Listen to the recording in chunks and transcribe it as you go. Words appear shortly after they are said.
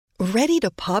Ready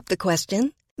to pop the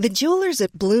question? The jewelers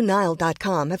at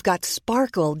BlueNile.com have got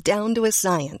sparkle down to a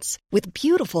science with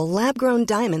beautiful lab-grown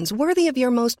diamonds worthy of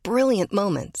your most brilliant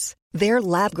moments. Their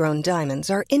lab-grown diamonds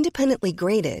are independently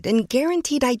graded and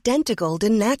guaranteed identical to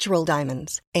natural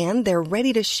diamonds, and they're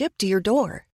ready to ship to your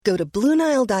door. Go to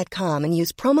BlueNile.com and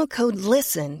use promo code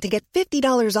LISTEN to get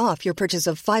 $50 off your purchase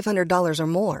of $500 or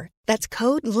more. That's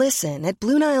code LISTEN at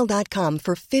BlueNile.com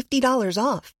for $50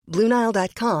 off.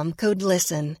 BlueNile.com, code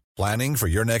LISTEN. Planning for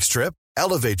your next trip?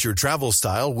 Elevate your travel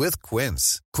style with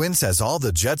Quince. Quince has all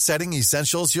the jet-setting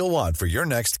essentials you'll want for your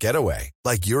next getaway,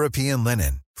 like European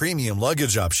linen, premium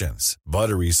luggage options,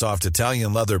 buttery soft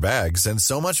Italian leather bags, and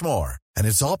so much more. And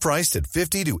it's all priced at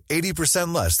 50 to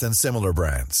 80% less than similar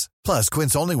brands. Plus,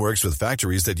 Quince only works with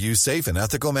factories that use safe and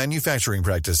ethical manufacturing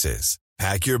practices.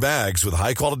 Pack your bags with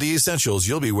high-quality essentials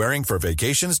you'll be wearing for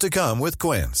vacations to come with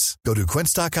Quince. Go to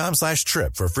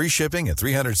quince.com/trip for free shipping and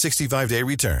 365-day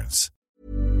returns.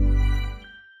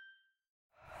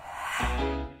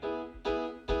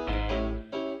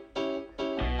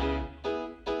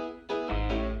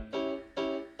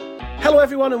 Hello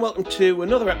everyone and welcome to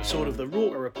another episode of the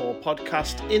Roker Report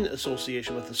podcast in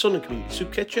association with the Sunderland Community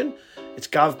Soup Kitchen. It's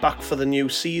Gav back for the new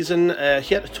season,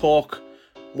 here to talk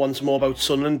once more about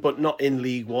Sunderland, but not in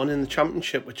League One, in the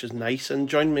Championship, which is nice. And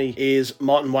join me is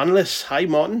Martin Wanless. Hi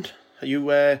Martin, you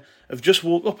have just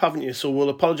woke up, haven't you? So we'll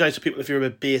apologise to people if you're a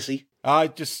bit bassy. I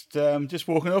just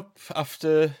woken up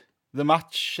after the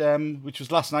match, which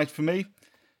was last night for me.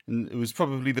 And it was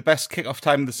probably the best kick-off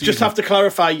time of the season. Just have to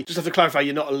clarify,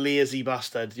 you're not a lazy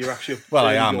bastard. You're actually well,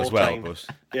 I am as well, time. But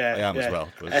yeah, I am yeah. as well.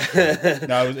 But,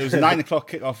 no, it was a 9 o'clock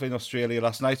kick-off in Australia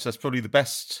last night, so that's probably the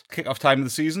best kick-off time of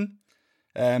the season.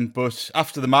 But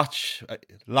after the match, I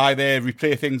lie there,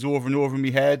 replay things over and over in my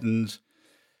head and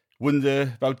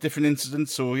wonder about different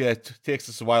incidents. So yeah, it takes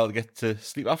us a while to get to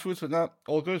sleep afterwards, but no,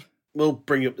 all good. We'll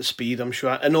bring you up to speed, I'm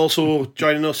sure. And also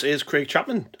joining us is Craig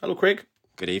Chapman. Hello, Craig.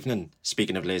 Good evening.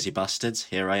 Speaking of lazy bastards,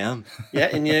 here I am. Yeah,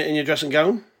 in your dressing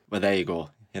gown. Well, there you go.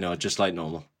 Just like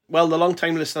normal. Well, the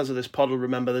long-time listeners of this pod will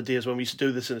remember the days when we used to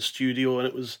do this in a studio, and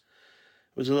it was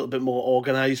a little bit more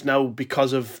organised. Now,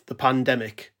 because of the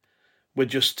pandemic, we're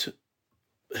just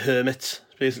hermits,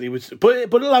 basically. But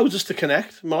it allows us to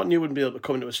connect. Martin, you wouldn't be able to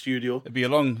come into a studio. It'd be a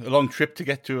long trip to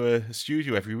get to a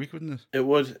studio every week, wouldn't it? It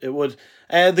would.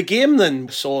 The game then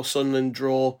saw Sunderland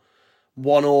draw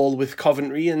 1-1 with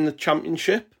Coventry in the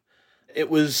Championship. It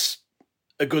was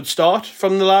a good start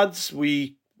from the lads.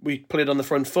 We played on the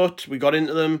front foot. We got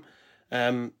into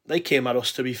them. They came at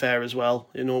us, to be fair, as well.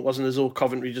 It wasn't as though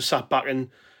Coventry just sat back and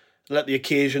let the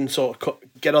occasion sort of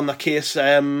get on their case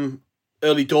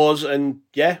early doors. And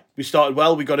yeah, we started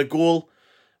well. We got a goal,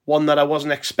 one that I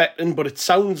wasn't expecting, but it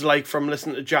sounds like from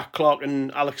listening to Jack Clark and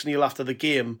Alex Neil after the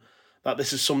game that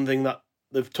this is something that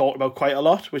they've talked about quite a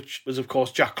lot, which was, of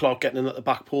course, Jack Clark getting in at the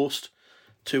back post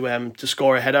to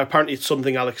score a header. Apparently, it's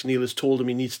something Alex Neil has told him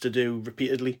he needs to do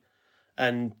repeatedly.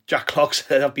 And Jack Clark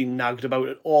said, I've been nagged about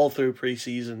it all through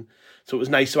pre-season. So it was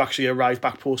nice to actually arrive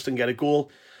back post and get a goal.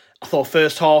 I thought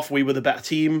first half, we were the better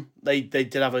team. They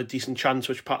did have a decent chance,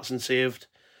 which Patterson saved.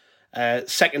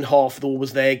 Second half, though,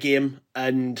 was their game.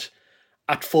 And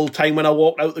at full time, when I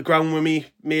walked out the ground with me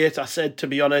mate, I said, to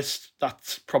be honest,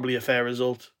 that's probably a fair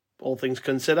result, all things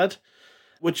considered.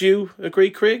 Would you agree,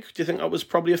 Craig? Do you think that was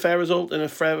probably a fair result and a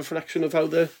fair reflection of how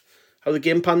the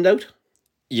game panned out?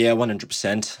 Yeah,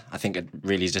 100%. I think it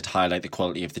really did highlight the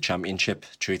quality of the Championship.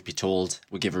 Truth be told,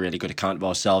 we give a really good account of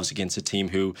ourselves against a team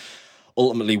who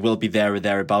ultimately will be there or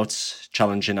thereabouts,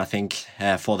 challenging, I think,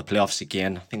 for the playoffs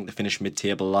again. I think they finished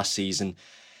mid-table last season.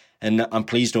 And I'm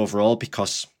pleased overall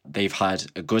because they've had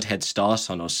a good head start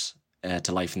on us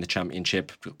to life in the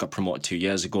Championship. We got promoted 2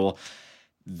 years ago.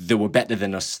 They were better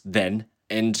than us then.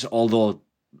 And although,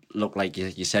 look, like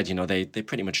you said, they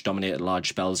pretty much dominated large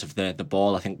spells of the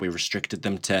ball. I think we restricted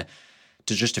them to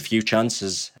just a few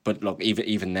chances. But look,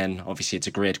 even then, obviously it's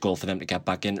a great goal for them to get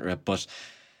back into it. But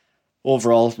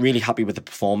overall, really happy with the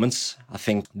performance. I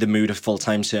think the mood of full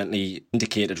time certainly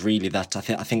indicated really that I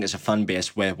think as a fan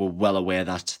base we're well aware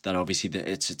that obviously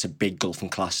it's a big gulf in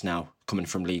class now coming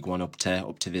from League One up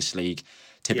to this league.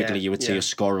 Typically, you would see us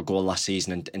score a goal last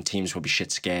season and teams would be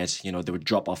shit scared. They would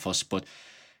drop off us, but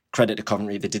credit to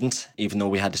Coventry, they didn't. Even though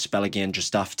we had a spell again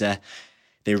just after,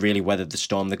 they really weathered the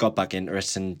storm. They got back into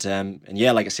it, and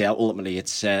yeah, like I say, ultimately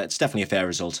it's definitely a fair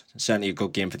result. Certainly a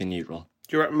good game for the neutral.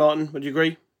 Do you reckon, Martin? Would you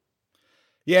agree?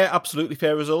 Yeah, absolutely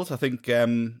fair result. I think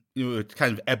it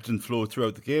kind of ebbed and flowed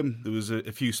throughout the game. There was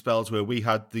a few spells where we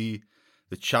had the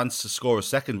chance to score a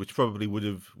second, which probably would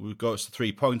have got us to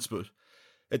 3 points, but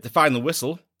at the final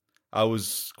whistle, I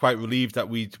was quite relieved that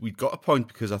we'd got a point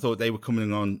because I thought they were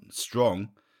coming on strong.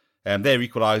 Their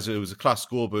equaliser, it was a class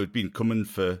goal, but it'd been coming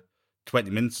for 20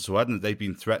 minutes or so, hadn't it? They'd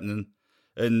been threatening.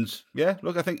 And yeah,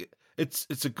 look, I think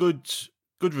it's a good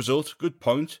result, good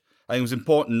point. I think it was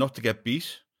important not to get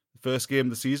beat the first game of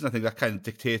the season. I think that kind of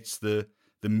dictates the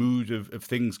mood of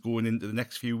things going into the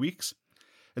next few weeks.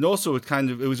 And also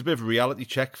it was a bit of a reality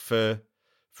check for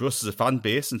us as a fan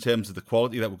base in terms of the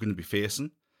quality that we're going to be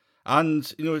facing.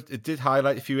 And, it did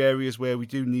highlight a few areas where we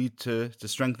do need to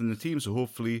strengthen the team. So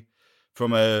hopefully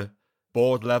from a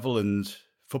board level and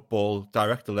football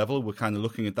director level, we're kind of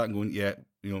looking at that and going, yeah,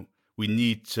 we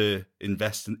need to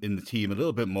invest in the team a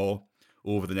little bit more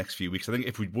over the next few weeks. I think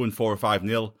if we'd won 4 or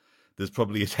 5-0, there's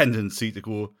probably a tendency to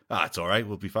go, it's all right,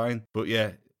 we'll be fine. But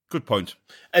yeah, good point.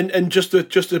 And just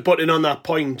to butt in on that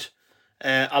point,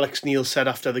 Alex Neil said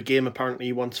after the game apparently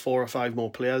he wants 4 or 5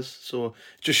 more players. So it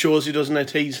just shows you, doesn't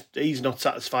it? He's not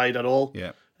satisfied at all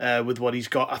with what he's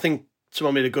got. I think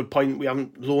someone made a good point. We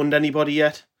haven't loaned anybody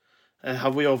yet.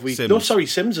 Have we? Sims. No, sorry,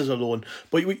 Sims is a loan.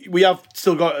 But we have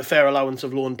still got a fair allowance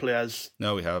of loan players.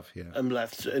 No, we have, yeah.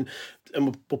 Left. And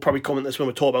we'll probably comment this when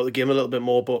we talk about the game a little bit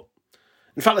more. But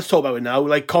in fact, let's talk about it now.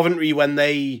 Like Coventry, when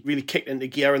they really kicked into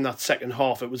gear in that second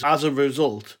half, it was as a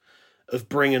result of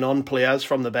bringing on players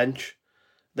from the bench.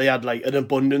 They had like an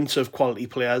abundance of quality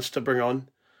players to bring on.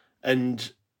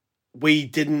 And we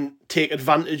didn't take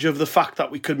advantage of the fact that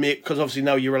we could make, because obviously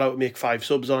now you're allowed to make 5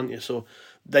 subs, aren't you? So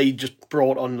they just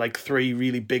brought on like 3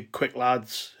 really big, quick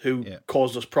lads who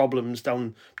caused us problems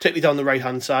particularly down the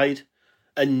right-hand side.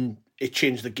 And it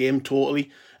changed the game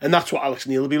totally. And that's what Alex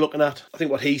Neil will be looking at. I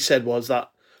think what he said was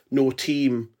that no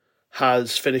team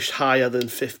has finished higher than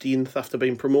 15th after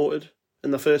being promoted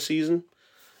in the first season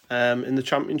in the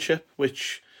Championship,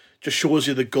 which just shows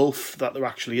you the gulf that there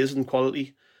actually is in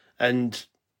quality. And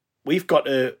we've got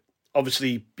to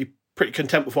obviously be pretty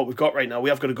content with what we've got right now. We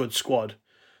have got a good squad.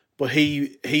 But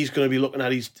he's going to be looking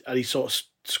at his sort of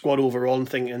squad overall and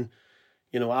thinking,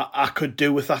 I could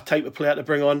do with that type of player to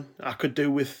bring on. I could do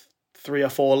with 3 or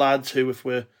 4 lads who, if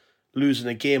we're losing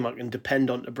a game, I can depend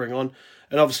on to bring on.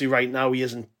 And obviously right now he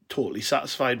isn't totally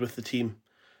satisfied with the team.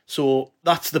 So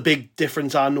that's the big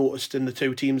difference I noticed in the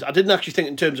two teams. I didn't actually think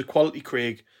in terms of quality,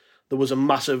 Craig, there was a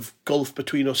massive gulf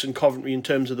between us and Coventry in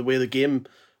terms of the way the game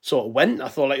sort of went. I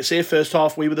thought, like I say, first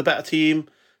half we were the better team.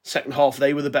 Second half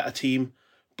they were the better team.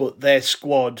 But their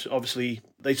squad, obviously,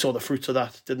 they saw the fruits of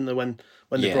that, didn't they, when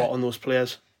they brought on those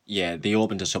players? Yeah, they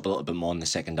opened us up a little bit more in the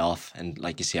second half. And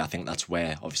like you say, I think that's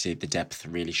where, obviously, the depth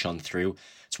really shone through.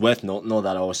 It's worth noting, though,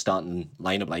 that our starting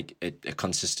lineup, it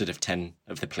consisted of 10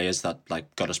 of the players that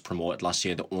got us promoted last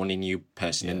year. The only new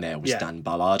person in there was Dan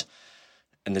Ballard.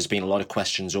 And there's been a lot of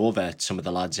questions over some of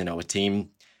the lads in our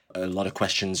team. A lot of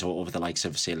questions over the likes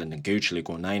of, say, Lyndon Gooch, Luke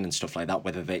O'Nien and stuff like that,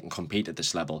 whether they can compete at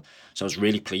this level. So I was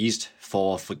really pleased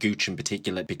for Gooch in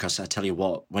particular, because I tell you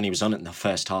what, when he was on it in the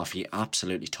first half, he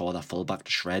absolutely tore that fullback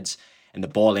to shreds. And the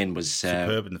ball in was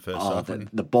superb in the first half.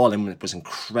 The ball in was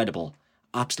incredible.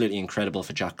 Absolutely incredible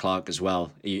for Jack Clark as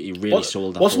well. He really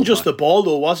sold that. Wasn't just the ball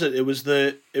though, was it? It was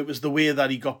the way that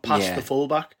he got past the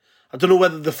fullback. I don't know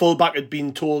whether the fullback had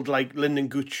been told, like, Lyndon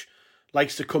Gooch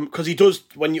likes to come, because he does,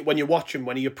 when you watch him,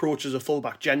 when he approaches a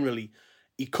fullback, generally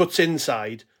he cuts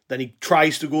inside, then he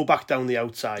tries to go back down the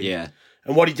outside. Yeah.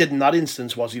 And what he did in that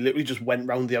instance was he literally just went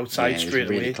round the outside straight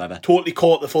really away. Clever. Totally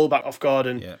caught the fullback off guard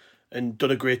and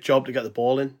done a great job to get the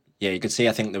ball in. Yeah, you could see,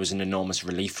 I think there was an enormous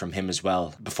relief from him as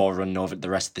well. Before running over the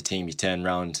rest of the team, he turned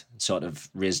round, sort of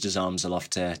raised his arms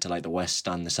aloft to like the west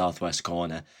and the southwest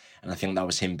corner. And I think that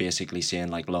was him basically saying,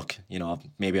 like, look,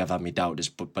 maybe I've had my doubts,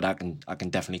 but I can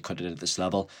definitely cut it at this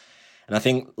level. And I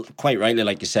think quite rightly,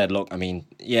 like you said, look, I mean,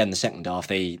 in the second half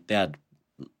they had,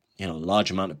 a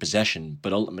large amount of possession,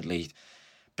 but ultimately,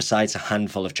 besides a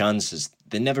handful of chances,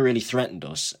 they never really threatened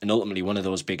us. And ultimately, one of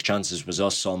those big chances was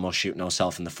us almost shooting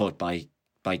ourselves in the foot by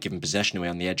giving possession away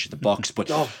on the edge of the box. But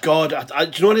oh God, do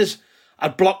you know what it is?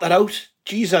 I'd block that out.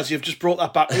 Jesus, you've just brought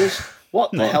that back to us.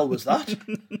 What the hell was that?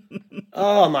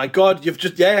 Oh my God, you've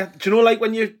just, do you know, like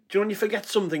when you forget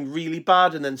something really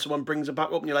bad and then someone brings it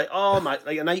back up and you're like, oh my,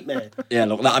 like a nightmare. Yeah,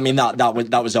 look,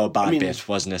 that was our bad bit,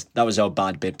 wasn't it? That was our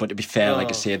bad bit. But to be fair, like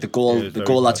I say, the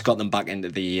goal that's got them back into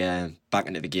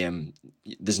the game,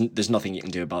 there's nothing you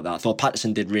can do about that. I thought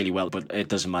Patterson did really well, but it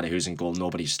doesn't matter who's in goal.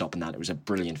 Nobody's stopping that. It was a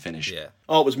brilliant finish. Yeah.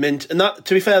 Oh, it was mint. And that,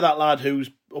 to be fair, that lad who's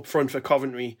up front for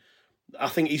Coventry, I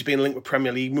think he's been linked with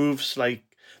Premier League moves. Like,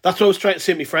 that's what I was trying to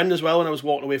say to my friend as well when I was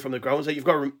walking away from the grounds. Like,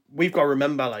 we've got to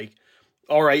remember, like,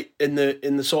 all right, in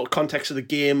the sort of context of the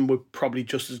game, we're probably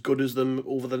just as good as them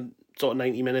over the sort of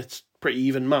 90 minutes, pretty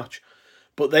even match.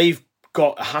 But they've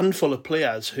got a handful of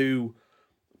players who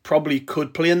probably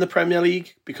could play in the Premier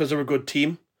League because they're a good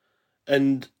team,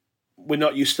 and we're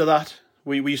not used to that.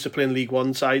 We used to play in League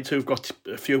One sides who've got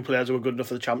a few players who are good enough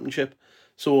for the Championship.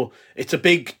 So it's a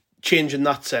big change in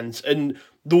that sense. And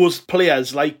those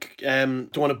players, like,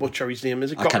 don't want to butcher his name,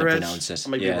 is it Gokeres? I can't pronounce it. I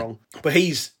might be wrong. But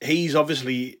he's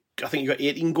obviously, I think he got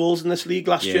 18 goals in this league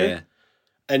last year.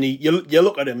 And you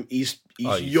look at him, he's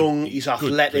young, he's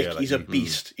athletic, player, he's a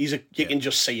beast. You can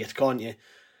just see it, can't you?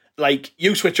 Like,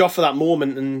 you switch off for that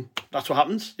moment and that's what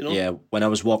happens, you know? Yeah, when I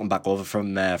was walking back over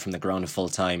from the ground at full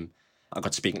time, I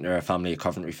got speaking to a family of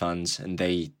Coventry fans, and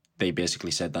they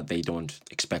basically said that they don't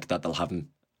expect that they'll have him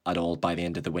at all by the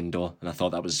end of the window, and I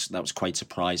thought that was quite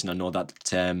surprising. I know that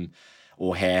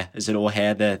O'Hare,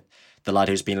 the lad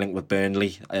who's been linked with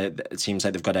Burnley, it seems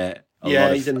like they've got a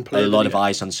lot of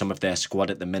eyes on some of their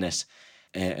squad at the minute,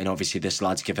 and obviously this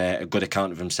lad's give a good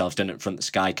account of himself, done it in front of the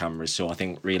Sky cameras. So I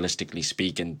think realistically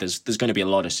speaking, there's going to be a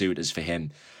lot of suitors for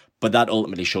him, but that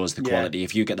ultimately shows the quality.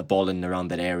 If you get the ball in and around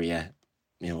that area,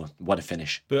 you know, what a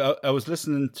finish. But I was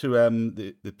listening to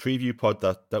the preview pod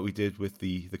that we did with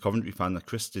the Coventry fan that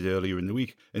Chris did earlier in the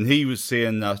week, and he was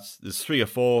saying that there's 3 or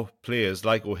 4 players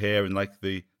like O'Hare and like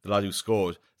the lad who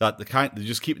scored that they're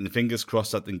just keeping the fingers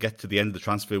crossed that they can get to the end of the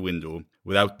transfer window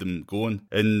without them going.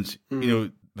 And you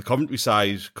know, the Coventry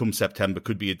side come September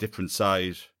could be a different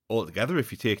side altogether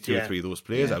if you take 2 or 3 of those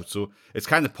players out. So it's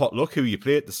kind of pot luck who you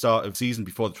play at the start of the season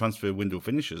before the transfer window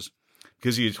finishes,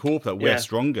 because you'd hope that we're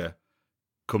stronger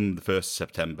come the 1st of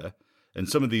September, and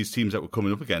some of these teams that we're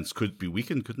coming up against could be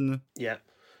weakened, couldn't they? Yeah.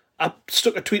 I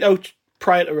stuck a tweet out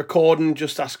prior to recording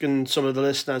just asking some of the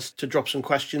listeners to drop some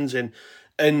questions in,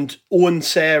 and Owen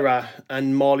Sarah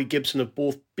and Marley Gibson have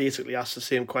both basically asked the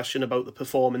same question about the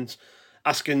performance,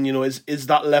 asking, you know, is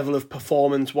that level of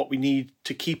performance what we need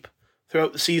to keep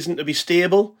throughout the season to be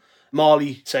stable?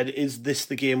 Marley said, is this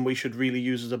the game we should really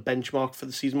use as a benchmark for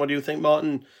the season? What do you think,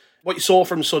 Martin? What you saw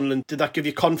from Sunderland, did that give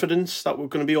you confidence that we're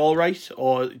going to be all right,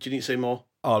 or do you need to say more?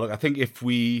 Oh, look, I think if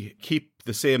we keep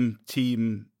the same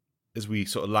team as we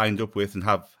sort of lined up with and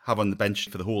have on the bench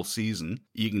for the whole season,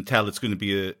 you can tell it's going to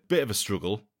be a bit of a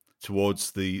struggle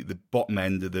towards the bottom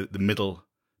end of the middle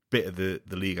bit of the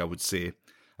league, I would say.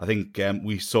 I think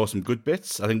we saw some good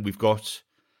bits. I think we've got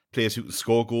players who can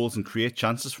score goals and create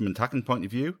chances from an attacking point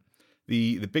of view.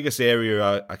 The biggest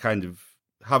area I kind of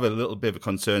have a little bit of a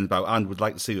concern about and would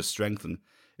like to see us strengthen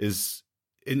is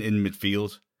in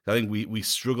midfield. I think we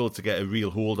struggle to get a real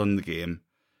hold on the game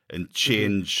and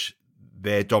change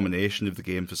their domination of the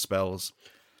game for spells.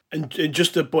 And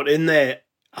just to put in there,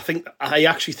 I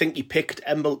actually think he picked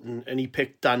Embleton and he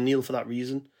picked Dan Neil for that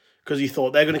reason, because he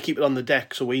thought they're going to keep it on the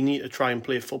deck, so we need to try and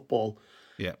play football.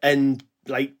 Yeah. And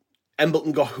like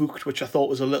Embleton got hooked, which I thought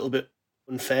was a little bit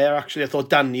unfair, actually. I thought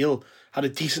Dan Neil had a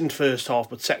decent first half,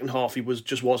 but second half he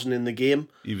wasn't in the game.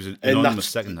 He was anonymous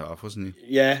second half, wasn't he?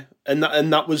 Yeah, and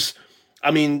that was,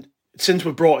 I mean, since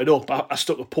we brought it up, I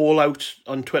stuck a poll out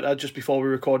on Twitter just before we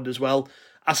recorded as well,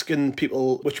 asking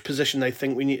people which position they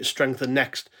think we need to strengthen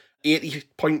next.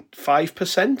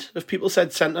 80.5% of people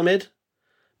said centre mid.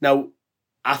 Now,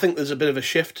 I think there's a bit of a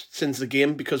shift since the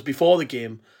game, because before the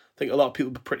game, I think a lot of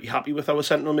people were pretty happy with our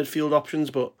central midfield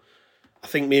options, but I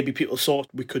think maybe people thought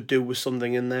we could do with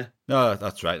something in there. No,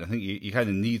 that's right. I think you kind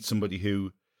of need somebody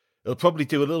who will probably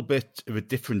do a little bit of a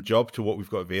different job to what we've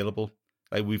got available.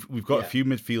 Like we've got a few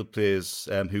midfield players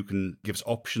who can give us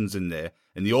options in there,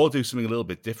 and they all do something a little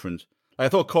bit different. Like I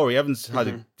thought Corey Evans had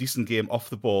a decent game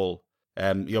off the ball.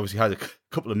 He obviously had a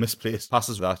couple of misplaced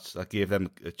passes that gave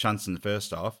them a chance in the first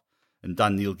half, and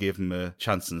Dan Neil gave him a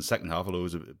chance in the second half, although it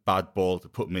was a bad ball to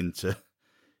put him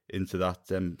into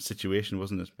that situation,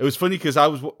 wasn't it? It was funny because I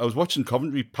was watching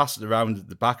Coventry pass it around at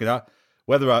the back, and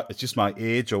whether it's just my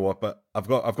age or what, but I've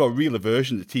got a real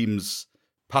aversion to teams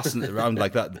passing it around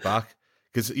like that at the back,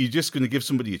 because you're just going to give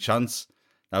somebody a chance.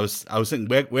 I was thinking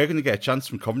we're going to get a chance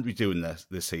from Coventry doing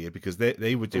this here, because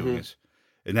they were doing it,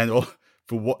 and then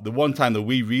the one time that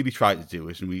we really tried to do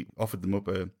it, and we offered them up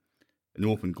an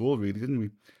open goal, really, didn't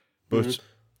we? But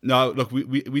no, look,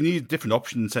 we need a different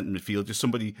option in centre midfield, just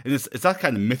somebody, and it's that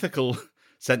kind of mythical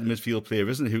centre midfield player,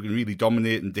 isn't it, who can really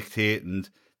dominate and dictate and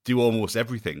do almost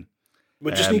everything.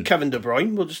 We just need Kevin De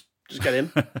Bruyne. We'll just get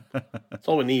him. That's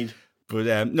all we need.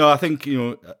 But no, I think,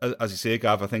 as you say,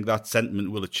 Gav, I think that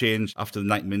sentiment will have changed after the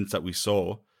 90 minutes that we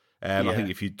saw. I think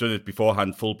if you'd done it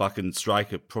beforehand, fullback and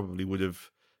striker probably would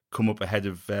have come up ahead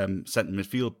of centre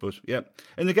midfield. But yeah,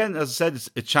 and again, as I said,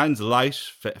 it shines a light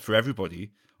for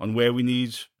everybody on where we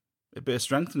need a bit of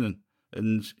strengthening,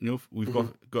 and we've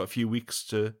got a few weeks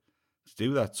to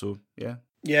do that. So yeah,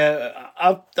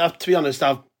 I've to be honest,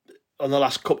 on the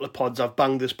last couple of pods I've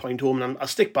banged this point home, and I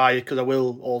stick by it because I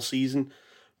will all season.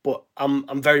 but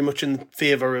I'm very much in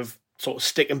favour of sort of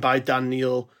sticking by Dan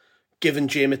Neil, giving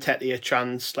Jay Matete a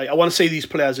chance. Like, I want to see these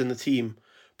players in the team,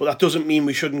 but that doesn't mean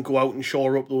we shouldn't go out and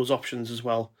shore up those options as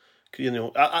well. You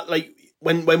know, like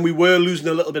when we were losing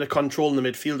a little bit of control in the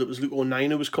midfield, it was Luke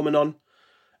O'Nien who was coming on,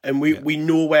 and we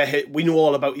know we know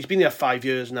all about. He's been there 5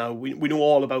 years now. We know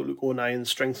all about Luke O'Nien's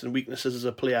strengths and weaknesses as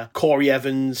a player. Corey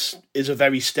Evans is a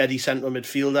very steady central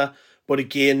midfielder, but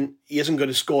again, he isn't going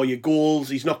to score your goals.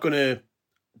 He's not going to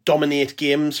dominate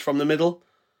games from the middle,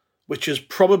 which is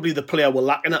probably the player we're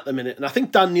lacking at the minute. And I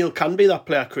think Dan Neil can be that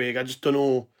player, Craig. I just don't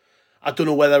know. I don't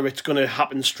know whether it's going to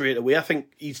happen straight away. I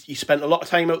think he spent a lot of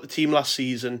time out the team last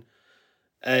season,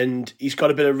 and he's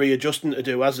got a bit of readjusting to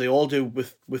do, as they all do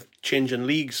with changing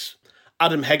leagues.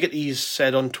 Adam Hegarty's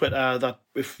said on Twitter that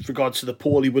with regards to the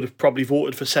poll, he would have probably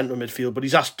voted for central midfield, but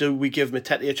he's asked, do we give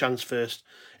Matete a chance first?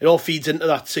 It all feeds into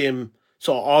that same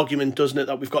sort of argument, doesn't it,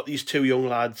 that we've got these two young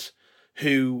lads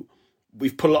who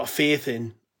we've put a lot of faith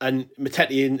in. And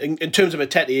Matete, in terms of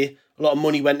Matete, a lot of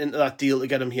money went into that deal to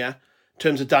get him here. In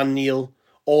terms of Dan Neil,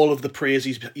 all of the praise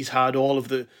he's had, all of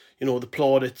the, you know, the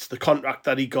plaudits, the contract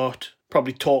that he got,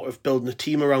 probably talk of building a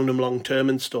team around him long term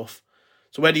and stuff.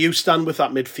 So where do you stand with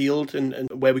that midfield and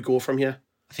where we go from here?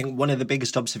 I think one of the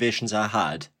biggest observations I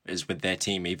had is with their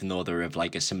team, even though they're of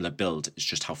like a similar build, is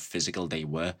just how physical they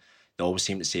were. They always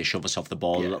seemed to say shove us off the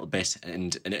ball a little bit,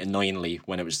 and annoyingly,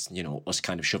 when it was, you know, us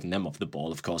kind of shoving them off the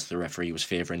ball, of course the referee was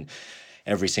favouring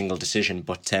every single decision.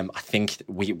 But I think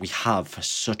we have for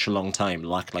such a long time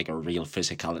lacked like a real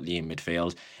physicality in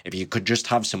midfield. If you could just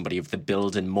have somebody of the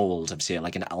build and mould of, say,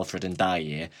 like an Alfred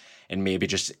Ndiaye, and maybe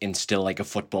just instill like a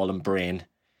footballing brain,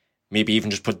 maybe even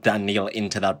just put Dan Neil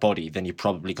into that body, then you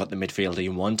probably got the midfielder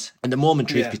you want. And the moment,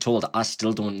 truth be told, I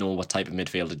still don't know what type of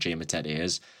midfielder Jay Matete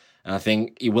is. And I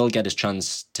think he will get his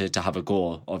chance to have a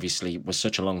go. Obviously, with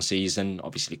such a long season,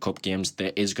 obviously cup games,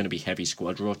 there is going to be heavy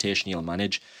squad rotation he'll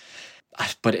manage.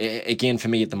 But again, for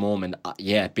me at the moment,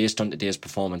 based on today's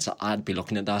performance, I'd be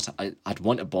looking at that. I'd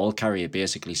want a ball carrier,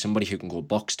 basically, somebody who can go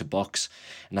box to box.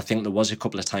 And I think there was a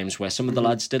couple of times where some of the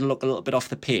lads did look a little bit off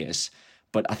the pace,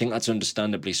 but I think that's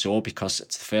understandably so because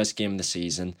it's the first game of the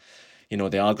season. You know,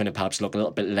 they are going to perhaps look a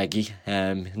little bit leggy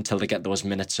until they get those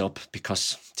minutes up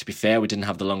because, to be fair, we didn't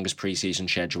have the longest pre-season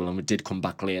schedule and we did come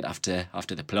back late after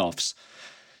the playoffs.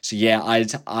 So yeah,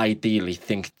 I'd ideally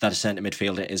think that a centre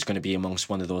midfielder is going to be amongst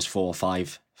one of those 4 or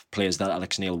 5 players that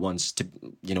Alex Neil wants to,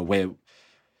 you know, we're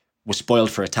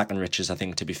spoiled for attacking riches, I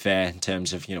think, to be fair, in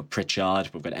terms of, you know, Pritchard,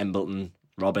 we've got Embleton,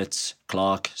 Roberts,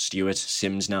 Clark, Stewart,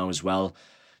 Sims now as well.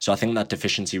 So I think that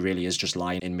deficiency really is just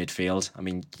lying in midfield. I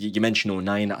mean, you mentioned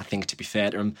O'Nien. I think, to be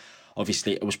fair to him,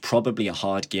 obviously it was probably a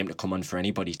hard game to come on for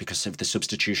anybody because of the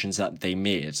substitutions that they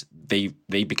made. They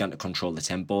began to control the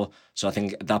tempo. So I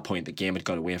think at that point the game had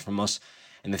got away from us.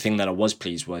 And the thing that I was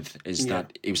pleased with is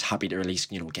that he was happy to at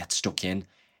least, you know, get stuck in.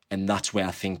 And that's where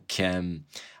I think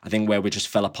where we just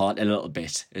fell apart a little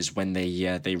bit is when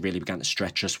they really began to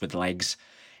stretch us with legs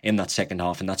in that second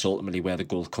half, and that's ultimately where the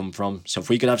goal come from. So if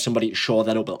we could have somebody to shore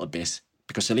that up a little bit,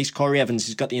 because at least Corey Evans,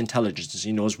 he's got the intelligence,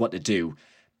 he knows what to do.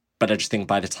 But I just think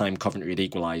by the time Coventry had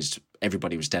equalised,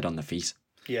 everybody was dead on their feet.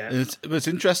 Yeah, it's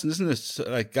interesting, isn't it,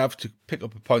 like, Gav, to pick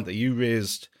up a point that you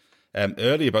raised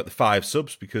earlier about the 5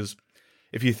 subs, because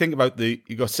if you think about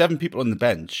you've got 7 people on the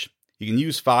bench, you can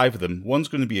use 5 of them, one's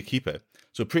going to be a keeper.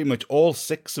 So pretty much all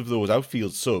 6 of those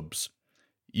outfield subs,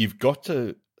 you've got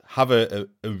to have a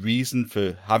reason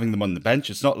for having them on the bench.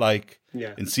 It's not like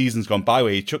in seasons gone by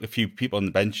where you chuck a few people on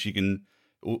the bench, you can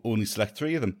only select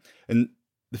 3 of them. And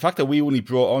the fact that we only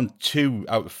brought on 2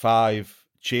 out of 5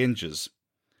 changes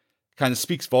kind of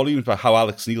speaks volumes about how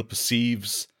Alex Neil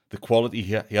perceives the quality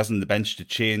he has on the bench to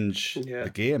change the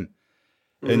game.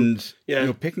 And you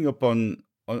know, picking up on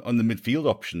the midfield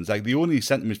options, like the only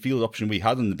centre midfield option we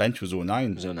had on the bench was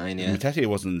O'Nien. Matete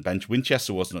wasn't on the bench.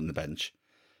 Winchester wasn't on the bench.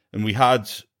 And we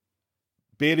had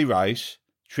Bailey Wright,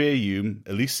 Trey Hume,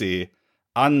 Elise,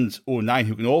 and O'Nien,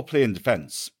 who can all play in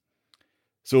defence.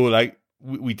 So, like,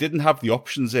 we didn't have the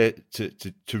options there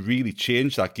to really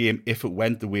change that game if it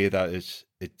went the way that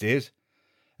it did.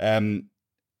 And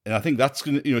I think that's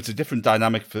going to, you know, it's a different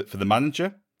dynamic for the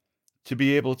manager to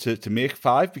be able to make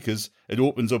 5 because it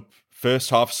opens up first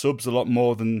half subs a lot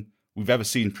more than we've ever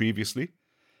seen previously.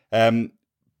 But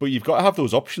you've got to have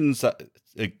those options that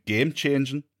are game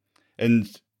changing.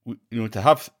 And, you know, to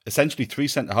have essentially 3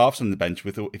 centre halves on the bench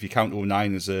with, if you count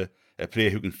O'Nien as a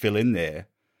player who can fill in there,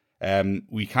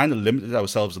 we kind of limited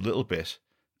ourselves a little bit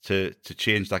to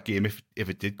change that game if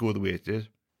it did go the way it did.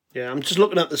 Yeah, I'm just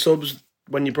looking at the subs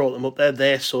when you brought them up there.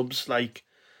 Their subs, like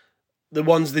the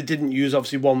ones they didn't use,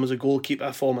 obviously one was a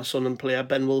goalkeeper, former Sunderland player,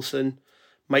 Ben Wilson.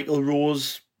 Michael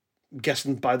Rose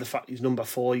guessing by the fact he's number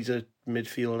 4, he's a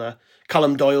midfielder.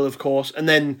 Callum Doyle, of course. And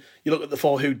then you look at the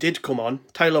 4 who did come on.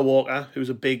 Tyler Walker, who's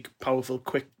a big, powerful,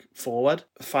 quick forward.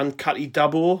 Fankati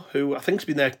Dabo, who I think's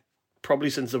been there probably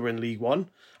since they were in League One.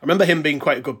 I remember him being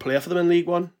quite a good player for them in League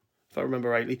One, if I remember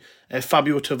rightly.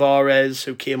 Fabio Tavares,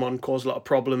 who came on, caused a lot of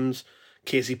problems.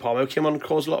 Casey Palmer came on and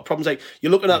caused a lot of problems. Like,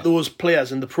 you're looking at those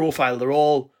players and the profile, they're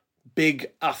all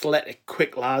big, athletic,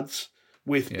 quick lads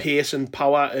with pace and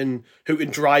power and who can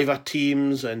drive at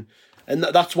teams. And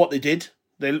that's what they did.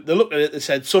 They looked at it, they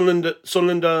said,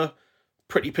 Sunderland are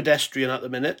pretty pedestrian at the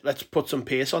minute. Let's put some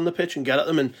pace on the pitch and get at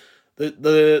them. And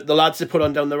the lads they put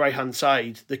on down the right-hand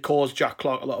side, they caused Jack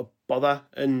Clarke a lot of bother.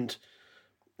 And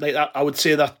like that, I would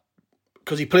say that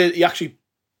because he actually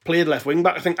played left wing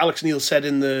back. I think Alex Neil said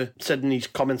in his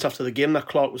comments after the game that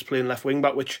Clarke was playing left wing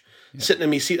back, which sitting in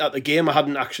my seat at the game I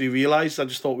hadn't actually realised. I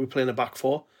just thought we were playing a back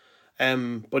 4.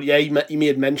 But yeah, he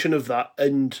made mention of that,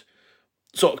 and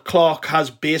sort of Clarke has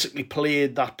basically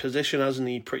played that position, hasn't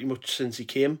he? Pretty much since he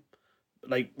came,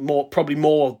 like probably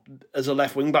more as a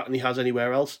left wing back than he has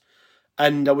anywhere else.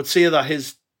 And I would say that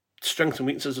his strengths and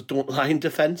weaknesses don't lie in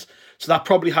defence. So that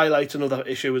probably highlights another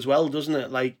issue as well, doesn't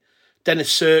it? Like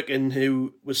Dennis Sirkin,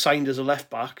 who was signed as a left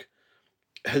back,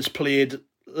 has played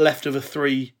left of a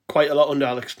 3 quite a lot under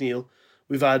Alex Neil.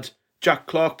 We've had Jack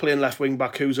Clarke playing left wing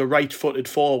back, who's a right-footed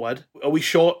forward. Are we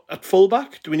short at full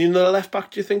back? Do we need another left back,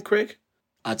 do you think, Craig?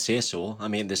 I'd say so. I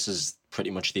mean, this is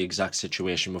pretty much the exact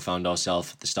situation we found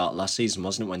ourselves at the start of last season,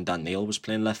 wasn't it, when Dan Neil was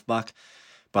playing left back?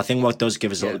 But I think what does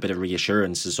give us a little bit of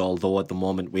reassurance is, although at the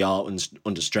moment we are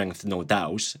under strength, no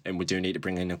doubt, and we do need to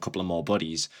bring in a couple of more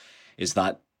bodies, is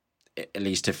that at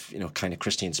least if, kind of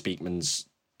Christian Speakman's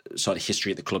sort of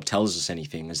history at the club tells us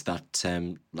anything, is that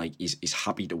he's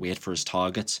happy to wait for his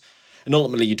targets. And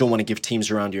ultimately, you don't want to give teams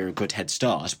around you a good head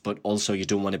start, but also you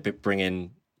don't want to bring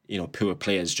in, poor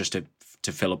players just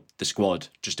to fill up the squad,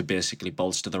 just to basically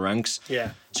bolster the ranks.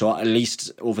 Yeah. So at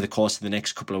least over the course of the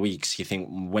next couple of weeks, you think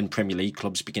when Premier League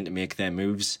clubs begin to make their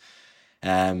moves,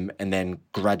 and then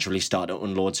gradually start to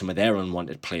unload some of their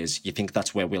unwanted players, you think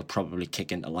that's where we'll probably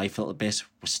kick into life a little bit.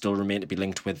 We still remain to be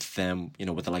linked with,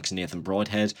 with the likes of Nathan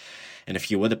Broadhead and a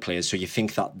few other players. So you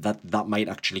think that might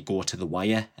actually go to the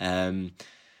wire.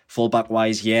 Fullback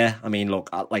wise, yeah. I mean, look,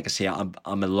 like I say,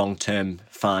 I'm a long-term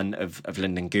fan of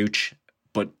Lyndon Gooch,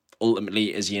 but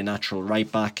ultimately, is he a natural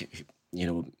right back?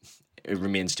 It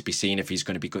remains to be seen if he's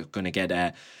going to get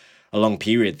a long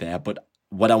period there. But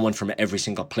what I want from every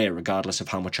single player, regardless of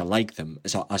how much I like them,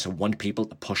 is I want people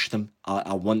to push them.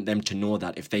 I want them to know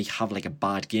that if they have like a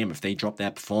bad game, if they drop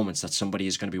their performance, that somebody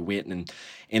is going to be waiting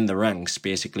in the ranks,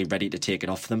 basically ready to take it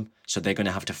off them. So they're going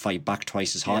to have to fight back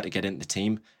twice as hard to get into the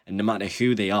team. And no matter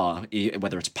who they are,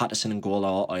 whether it's Patterson and goal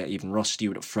or even Ross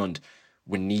Stewart up front,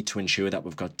 we need to ensure that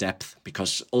we've got depth,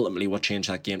 because ultimately what changed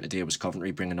that game today was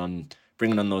Coventry bringing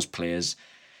on those players.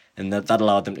 And that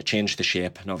allowed them to change the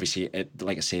shape. And obviously,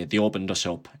 like I say, they opened us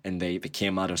up and they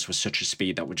came at us with such a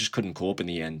speed that we just couldn't cope in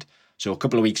the end. So a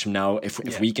couple of weeks from now, if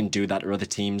we can do that to other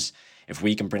teams, if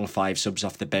we can bring 5 subs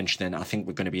off the bench, then I think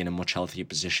we're going to be in a much healthier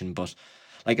position. But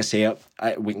like I say,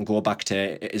 we can go back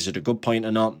to, is it a good point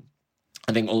or not?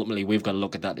 I think ultimately we've got to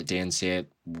look at that today and say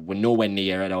we're nowhere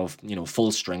near at our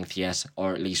full strength, yes,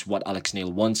 or at least what Alex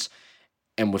Neil wants.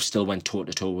 And we've still went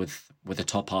toe-to-toe with a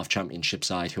top-half championship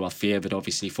side who are favoured,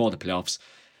 obviously, for the playoffs.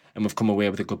 And we've come away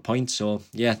with a good point. So,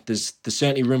 yeah, there's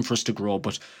certainly room for us to grow,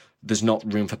 but there's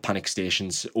not room for panic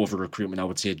stations over recruitment, I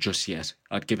would say, just yet.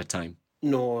 I'd give it time.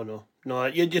 No,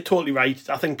 you're totally right.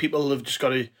 I think people have just got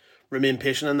to remain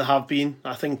patient, and they have been.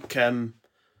 I think the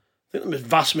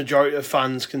vast majority of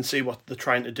fans can see what they're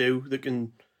trying to do. They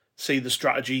can see the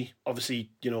strategy.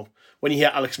 Obviously, when you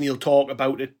hear Alex Neil talk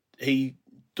about it, he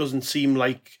doesn't seem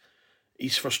like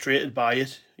he's frustrated by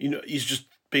it. He's just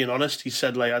being honest. He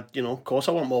said, of course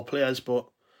I want more players, but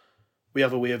we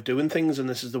have a way of doing things, and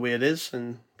this is the way it is.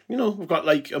 And we've got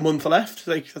a month left.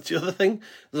 That's the other thing.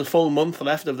 There's a full month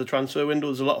left of the transfer window.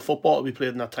 There's a lot of football to be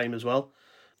played in that time as well.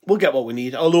 We'll get what we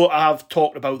need. Although I have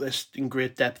talked about this in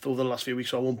great depth over the last few weeks,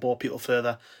 so I won't bore people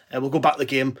further. We'll go back to the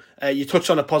game. You touched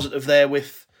on a positive there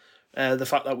with the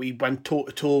fact that we went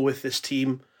toe-to-toe with this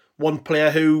team. One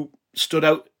player who stood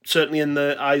out, certainly in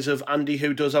the eyes of Andy,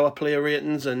 who does our player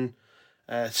ratings, and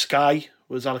Sky,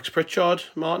 was Alex Pritchard,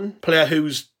 Martin. Player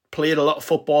who's played a lot of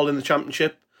football in the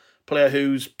Championship, player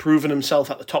who's proven himself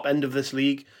at the top end of this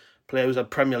league, player who's had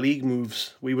Premier League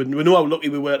moves. We know how lucky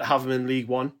we were to have him in League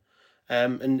One.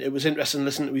 And it was interesting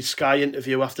listening to his Sky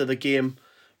interview after the game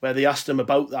where they asked him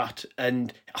about that,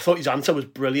 and I thought his answer was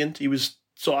brilliant. He was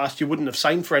sort of asked, you wouldn't have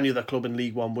signed for any other club in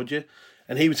League One, would you?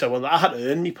 And he would say, well, I had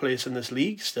to earn my place in this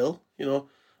league still,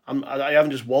 I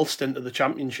haven't just waltzed into the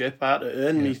Championship. I had to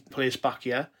earn my place back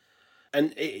here.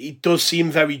 And he does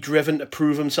seem very driven to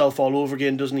prove himself all over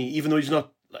again, doesn't he? Even though he's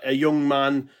not a young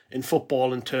man in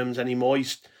footballing terms anymore,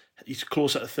 he's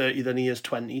closer to 30 than he is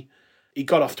 20. He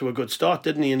got off to a good start,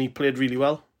 didn't he? And he played really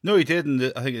well. No, he did,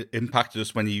 and I think it impacted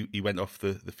us when he went off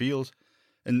the field.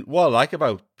 And what I like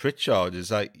about Pritchard is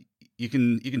that you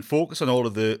can focus on all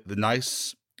of the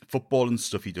nice footballing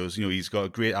stuff he does. You know, he's got a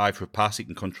great eye for a pass. He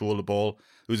can control the ball.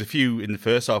 There was a few in the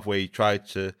first half where he tried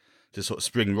to sort of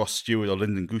spring Ross Stewart or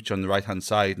Lyndon Gooch on the right hand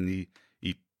side, and he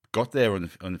got there on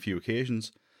a few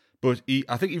occasions. But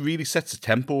I think he really sets a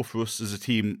tempo for us as a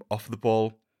team off the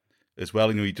ball as well.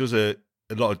 You know, he does a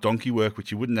lot of donkey work,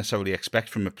 which you wouldn't necessarily expect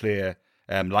from a player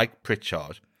like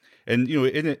Pritchard. And, you know,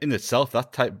 in itself,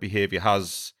 that type of behaviour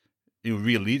has, you know,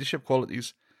 real leadership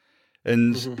qualities.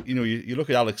 And, you know, you look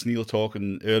at Alex Neil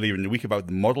talking earlier in the week about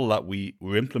the model that we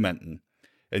were implementing.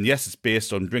 And yes, it's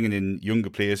based on bringing in younger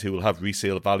players who will have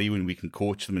resale value and we can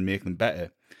coach them and make them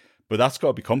better. But that's got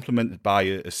to be complemented by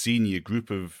a senior group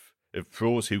of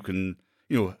pros who can,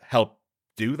 you know, help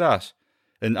do that.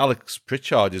 And Alex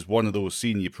Pritchard is one of those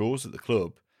senior pros at the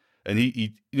club. And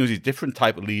he you know, he's a different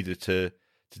type of leader to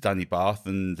Danny Barth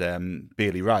and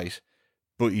Bailey Wright.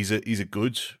 But he's a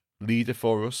good leader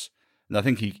for us. And I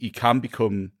think he can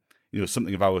become, you know,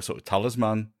 something of our sort of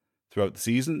talisman throughout the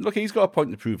season. Look, he's got a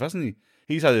point to prove, hasn't he?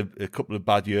 He's had a couple of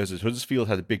bad years at Huddersfield,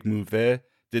 had a big move there,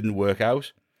 didn't work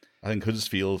out. I think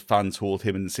Huddersfield fans hold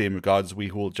him in the same regard as we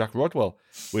hold Jack Rodwell,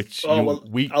 which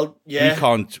we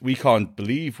can't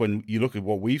believe when you look at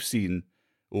what we've seen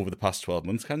over the past 12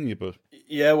 months, can you? But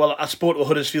yeah, well, I spoke to a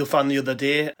Huddersfield fan the other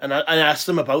day, and I asked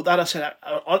them about that. I said,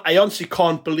 I honestly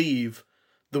can't believe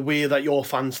the way that your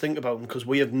fans think about him, because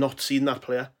we have not seen that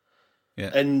player.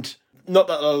 Yeah. And not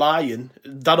that they're lying,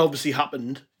 that obviously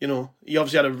happened. You know, he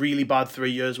obviously had a really bad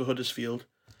 3 years with Huddersfield,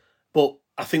 but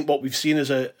I think what we've seen is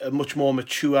a much more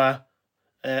mature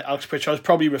Alex Pritchard. Has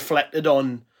probably reflected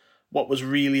on what was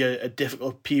really a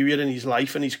difficult period in his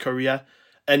life and his career,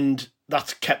 and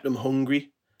that's kept him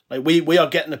hungry. Like we are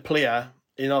getting a player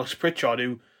in Alex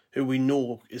Pritchard who we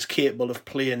know is capable of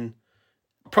playing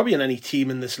probably in any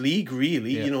team in this league,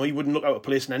 really. Yeah. You know, he wouldn't look out of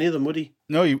place in any of them, would he?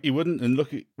 No, he wouldn't. And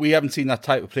look, we haven't seen that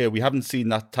type of player. We haven't seen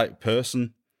that type of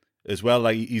person as well.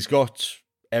 Like, he's got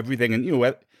everything. And, you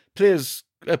know, players,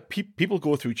 people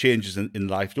go through changes in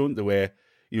life, don't they? Where,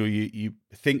 you know, you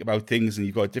think about things and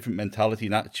you've got a different mentality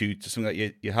and attitude to something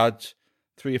that you had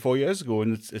 3 or 4 years ago.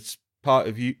 And it's part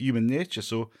of human nature.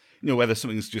 So, you know, whether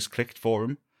something's just clicked for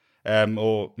him,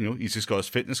 or, you know, he's just got his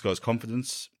fitness, got his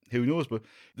confidence, who knows? But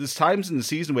there's times in the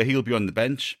season where he'll be on the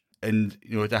bench, and,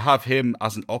 you know, to have him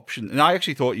as an option. And I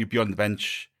actually thought you'd be on the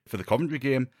bench for the Coventry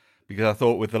game, because I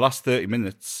thought with the last 30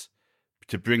 minutes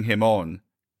to bring him on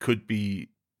could be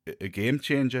a game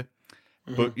changer.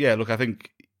 Mm-hmm. But yeah, look, I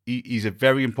think he's a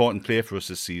very important player for us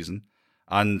this season,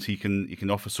 and he can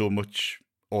offer so much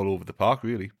all over the park,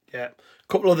 really. Yeah. A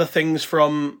couple other things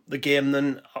from the game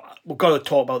then. We've got to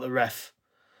talk about the ref.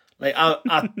 Like,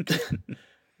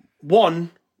 one,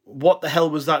 what the hell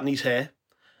was that in his hair?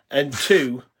 And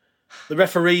two, the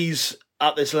referees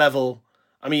at this level,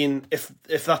 I mean, if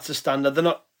that's the standard, they're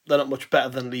not much better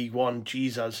than League One.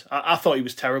 Jesus. I thought he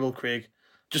was terrible, Craig.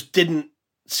 Just didn't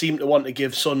seem to want to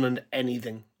give Sunderland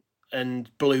anything, and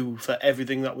blew for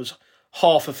everything that was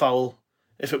half a foul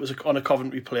if it was on a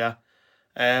Coventry player.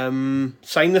 Sign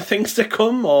the things to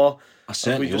come, or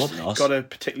have we just got a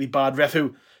particularly bad ref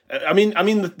who... I mean,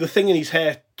 the thing in his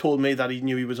hair told me that he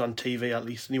knew he was on TV at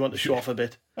least, and he wanted to show off a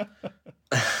bit.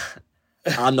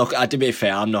 To be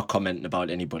fair, I'm not commenting about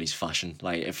anybody's fashion.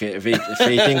 Like, if he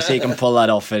thinks he can pull that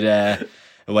off at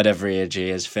whatever age he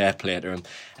is, fair play to him.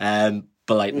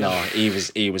 But like, no,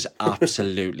 he was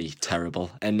absolutely terrible.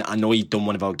 And I know he'd done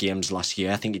one of our games last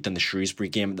year. I think he'd done the Shrewsbury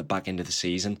game at the back end of the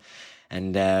season,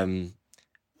 and.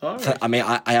 Right. I mean,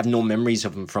 I have no memories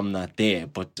of him from that day,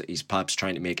 but he's perhaps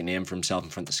trying to make a name for himself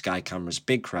in front of the Sky cameras,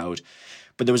 big crowd.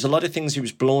 But there was a lot of things he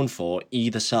was blown for,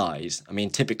 either side. I mean,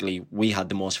 typically, we had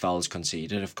the most fouls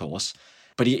conceded, of course,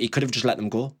 but he could have just let them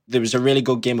go. There was a really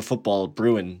good game of football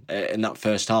brewing in that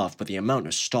first half, but the amount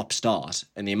of stop-start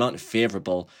and the amount of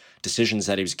favourable decisions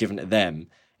that he was given to them,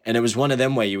 and it was one of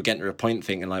them where you were getting to a point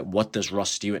thinking, like, what does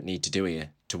Ross Stewart need to do here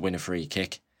to win a free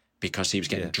kick? Because he was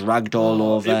getting dragged all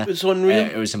over. It was unreal.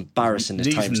 It was embarrassing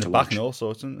at times to watch. And all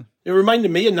sorts, isn't it? It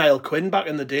reminded me of Niall Quinn back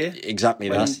in the day. Exactly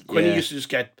that. Quinn used to just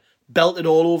get belted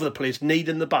all over the place, kneed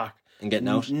in the back. And getting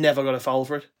out. Never got a foul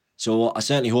for it. So I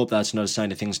certainly hope that's another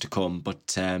sign of things to come.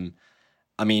 But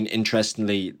I mean,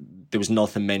 interestingly, there was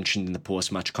nothing mentioned in the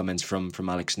post-match comments from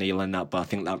Alex Neil and that, but I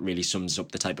think that really sums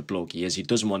up the type of bloke he is. He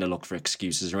doesn't want to look for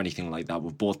excuses or anything like that.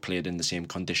 We've both played in the same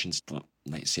conditions, but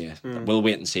like I say, we'll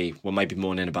wait and see. We might be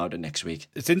moaning about it next week.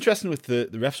 It's interesting with the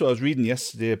refs. So I was reading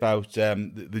yesterday about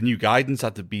the new guidance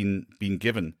that have been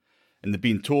given, and they've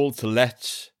been told to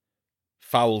let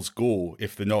fouls go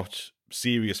if they're not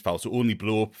serious fouls, so only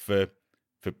blow up for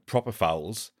proper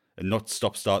fouls and not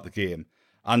start the game,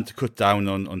 and to cut down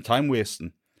on time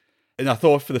wasting. And I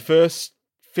thought for the first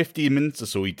 15 minutes or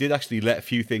so, he did actually let a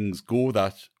few things go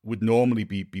that would normally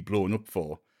be blown up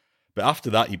for. But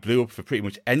after that, he blew up for pretty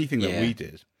much anything that we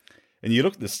did. And you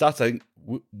look at the stats, I think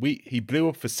he blew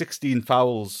up for 16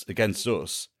 fouls against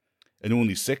us and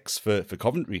only 6 for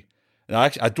Coventry. And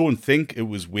I don't think it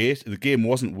was the game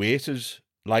wasn't weighted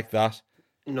like that.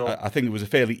 No, I think it was a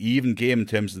fairly even game in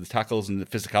terms of the tackles and the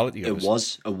physicality. It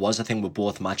was. I think we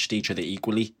both matched each other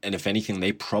equally, and if anything,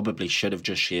 they probably should have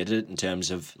just shaded it in terms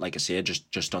of, like I say,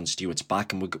 just on Stewart's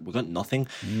back, and we got nothing.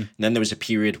 And then there was a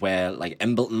period where like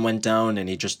Embleton went down, and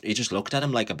he just looked at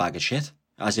him like a bag of shit,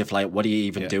 as if like, what are you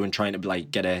even doing, trying to like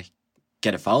get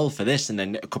a foul for this, and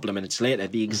then a couple of minutes later,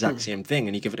 the exact same thing,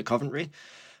 and you give it to Coventry.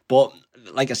 But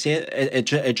like I say, it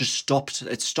just stopped.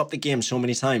 It stopped the game so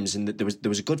many times, and there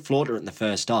was a good floater in the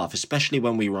first half, especially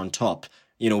when we were on top.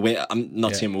 You know, I'm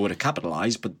not saying we would have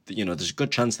capitalised, but you know, there's a good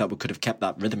chance that we could have kept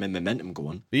that rhythm and momentum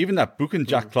going. Even that booking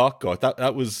Jack Clark got,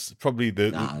 that was probably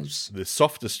the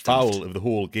softest foul of the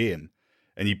whole game,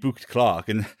 and he booked Clark,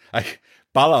 and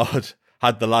Ballard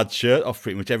had the lad's shirt off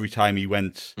pretty much every time he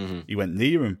went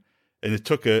near him, and it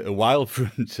took a while for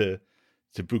him to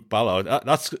book Ballard.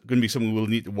 That's going to be something we'll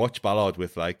need to watch Ballard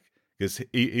with, like, because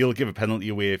he'll give a penalty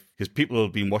away, because people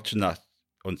have been watching that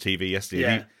on TV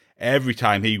yesterday. Yeah. Every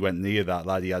time he went near that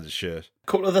lad, he had his shirt. A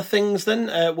couple of the things then.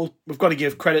 We've got to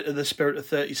give credit to the Spirit of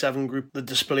 37 group, the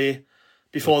display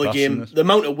before the game. The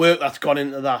amount of work that's gone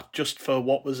into that just for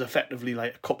what was effectively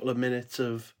like a couple of minutes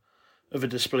of a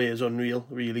display is unreal,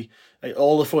 really. Like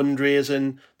all the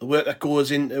fundraising, the work that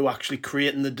goes into actually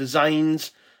creating the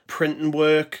designs, printing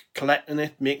work, collecting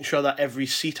it, making sure that every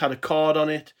seat had a card on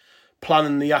it,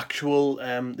 planning the actual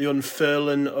the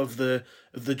unfurling of the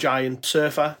giant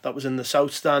surfer that was in the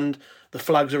south stand, the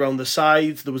flags around the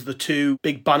sides. There was the 2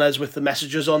 big banners with the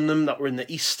messages on them that were in the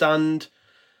east stand.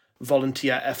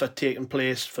 Volunteer effort taking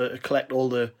place to collect all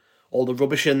the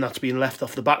rubbish in that's been left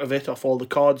off the back of it, off all the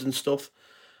cards and stuff.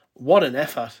 What an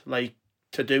effort, like,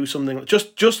 to do something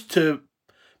just to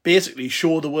basically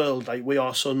show the world, like, we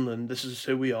are Sunderland, this is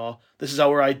who we are, this is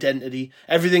our identity.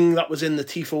 Everything that was in the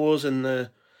tifos and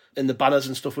the banners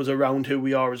and stuff was around who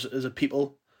we are as a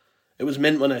people. It was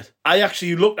mint, wasn't it? I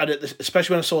actually looked at it,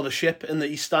 especially when I saw the ship in the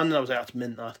east stand, and I was like, that's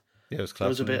mint, that. Yeah, it was clever. I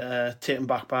was a bit taken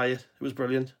back by it. It was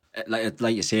brilliant.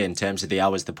 Like you say, in terms of the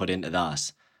hours they put into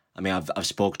that, I mean, I've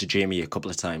spoke to Jamie a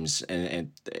couple of times,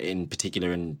 in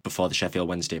particular before the Sheffield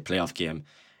Wednesday playoff game,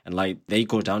 and like they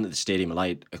go down to the Stadium of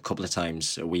Light a couple of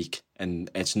times a week,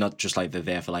 and it's not just like they're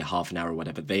there for like half an hour or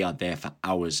whatever. They are there for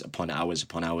hours upon hours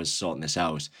upon hours sorting this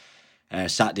out.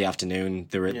 Saturday afternoon,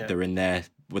 they're in there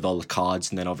with all the cards,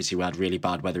 and then obviously we had really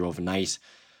bad weather overnight.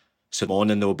 So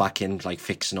morning they were back in, like,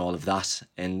 fixing all of that,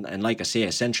 and like I say,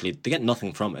 essentially they get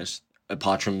nothing from it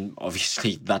apart from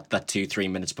obviously that 2-3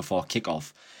 minutes before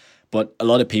kickoff. But a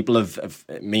lot of people have,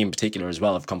 me in particular as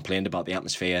well, have complained about the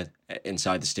atmosphere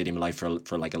inside the Stadium of Light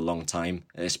for like a long time,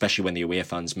 especially when the away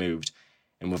fans moved.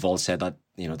 And we've all said that,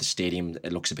 you know, the stadium,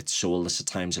 it looks a bit soulless at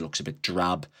times, it looks a bit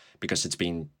drab because it's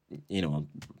been, you know,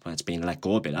 it's been let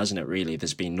go a bit, hasn't it, really?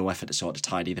 There's been no effort to sort of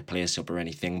tidy the place up or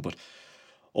anything, but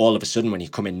all of a sudden when you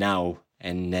come in now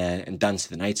and Dance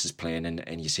of the Nights is playing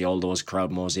and you see all those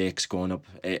crowd mosaics going up,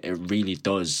 it really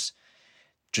does,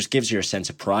 just gives you a sense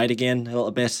of pride again a little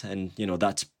bit, and, you know,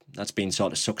 that's been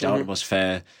sort of sucked out of us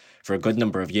for a good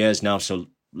number of years now. So,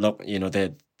 look, you know,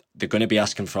 they're going to be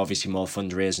asking for obviously more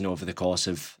fundraising over the course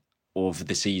of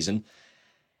the season,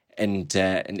 and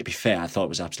to be fair, I thought it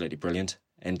was absolutely brilliant.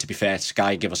 And to be fair,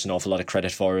 Sky give us an awful lot of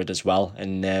credit for it as well,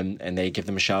 and they give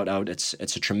them a shout out. It's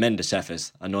a tremendous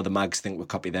effort. I know the Mags think we'll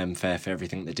copy them for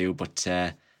everything they do, but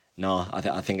no,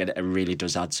 I think it really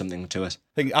does add something to it.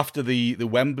 I think after the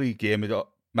Wembley game, it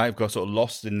might have got sort of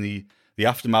lost in the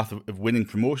aftermath of winning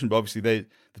promotion, but obviously they've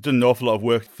done an awful lot of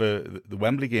work for the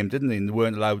Wembley game, didn't they? And they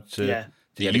weren't allowed to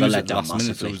use it at the last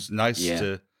minute. So it was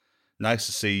nice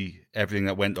to see everything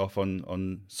that went off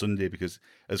on Sunday, because,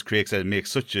 as Craig said, it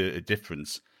makes such a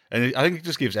difference. And I think it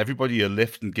just gives everybody a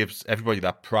lift and gives everybody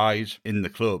that pride in the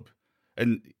club.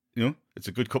 And, you know, it's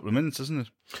a good couple of minutes, isn't it?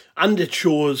 And it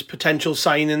shows potential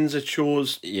signings. It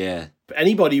shows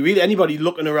anybody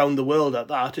looking around the world at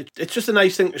that. It's just a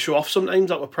nice thing to show off sometimes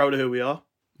that we're proud of who we are.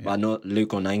 Well, I know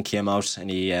Luke O'Nien came out and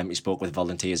he spoke with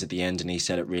volunteers at the end, and he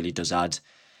said it really does add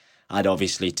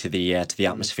obviously to the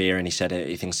atmosphere, and he said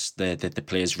he thinks the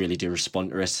players really do respond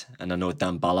to it. And I know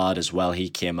Dan Ballard as well, he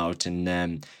came out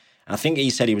and I think he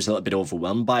said he was a little bit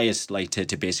overwhelmed by it, like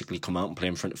to basically come out and play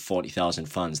in front of 40,000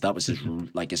 fans. That was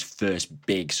his first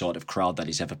big sort of crowd that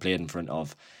he's ever played in front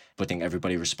of. But I think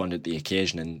everybody responded to the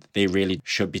occasion, and they really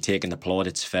should be taking the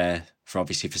plaudits for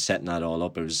setting that all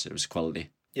up. It was quality.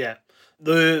 Yeah.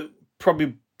 The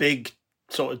probably big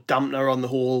sort of dampener on the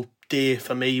whole day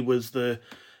for me was the,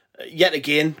 yet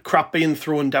again, crap being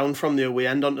thrown down from the away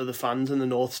end onto the fans in the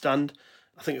North Stand.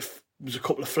 I think there was a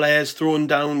couple of flares thrown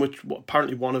down, which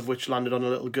apparently one of which landed on a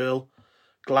little girl.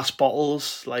 Glass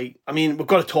bottles. We've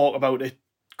got to talk about it.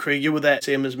 Craig, you were there,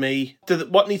 same as me.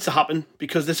 What needs to happen?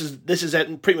 Because this is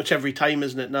it pretty much every time,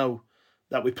 isn't it, now,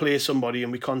 that we play somebody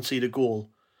and we concede a goal.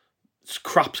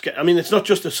 It's not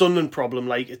just a Sunderland problem.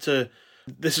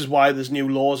 This is why there's new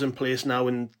laws in place now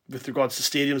with regards to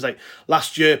stadiums. Like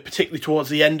last year, particularly towards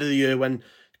the end of the year when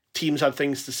teams had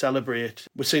things to celebrate,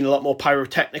 we're seeing a lot more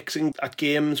pyrotechnics at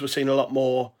games. We're seeing a lot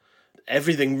more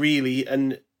everything, really,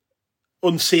 and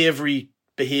unsavoury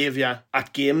behaviour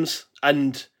at games.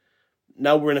 And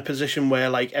now we're in a position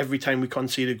where, every time we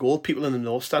concede a goal, people in the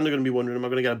North Stand are going to be wondering, am I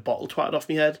going to get a bottle twatted off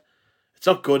my head? It's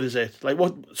not good, is it?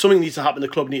 Something needs to happen. The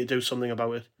club need to do something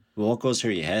about it. Well, what goes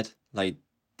through your head?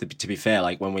 To be fair,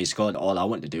 when we scored, all I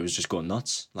wanted to do was just go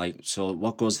nuts. So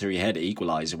what goes through your head to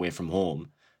equalise away from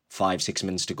home, 5-6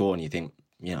 minutes to go, and you think,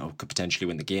 could potentially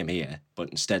win the game here. But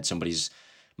instead, somebody's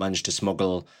managed to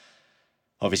smuggle,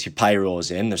 obviously,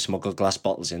 pyros in. They've smuggled glass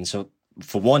bottles in. So,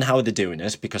 for one, how are they doing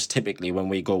it? Because typically, when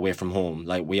we go away from home,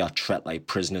 we are treated like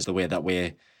prisoners the way that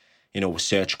we're,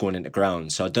 search going into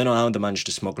ground. So I don't know how they managed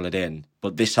to smuggle it in.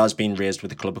 But this has been raised with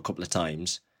the club a couple of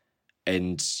times.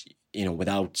 And,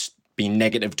 without being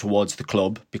negative towards the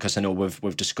club, because I know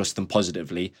we've discussed them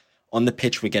positively. On the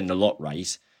pitch, we're getting a lot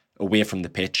right. Away from the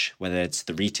pitch, whether it's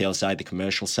the retail side, the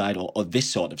commercial side, or this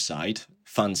sort of side,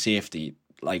 fan safety,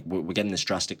 we're getting this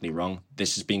drastically wrong.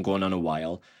 This has been going on a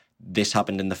while. This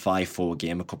happened in the 5-4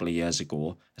 game a couple of years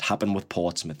ago. It happened with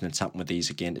Portsmouth, and it's happened with these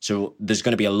again. So there's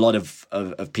going to be a lot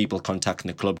of people contacting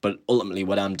the club, but ultimately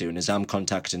what I'm doing is I'm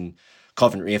contacting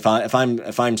Coventry. If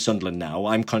I'm Sunderland now,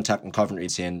 I'm contacting Coventry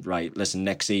and saying, right, listen,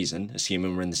 next season,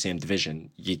 assuming we're in the same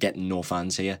division, you're getting no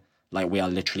fans here. We are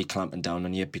literally clamping down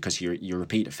on you because you're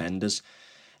repeat offenders.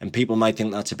 And people might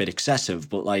think that's a bit excessive,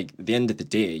 but at the end of the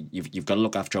day, you've got to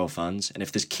look after our fans. And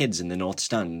if there's kids in the North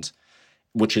Stand,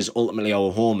 which is ultimately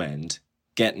our home end,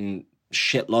 getting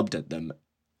shit lobbed at them,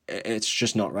 it's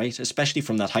just not right, especially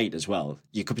from that height as well.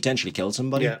 You could potentially kill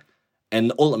somebody. Yeah.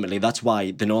 And ultimately, that's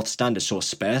why the North Stand is so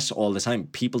sparse all the time.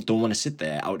 People don't want to sit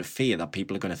there out of fear that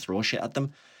people are going to throw shit at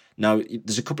them. Now,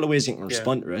 there's a couple of ways you can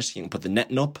respond to it. You can put the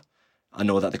netting up. I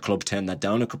know that the club turned that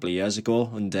down a couple of years ago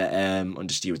under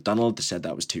Stuart Donald. They said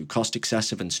that was too cost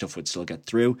excessive and stuff would still get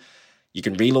through. You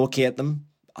can relocate them.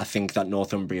 I think that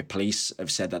Northumbria Police have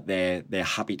said that they're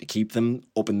happy to keep them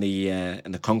up in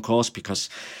the concourse, because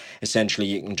essentially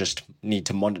you can just need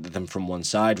to monitor them from one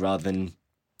side rather than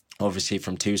obviously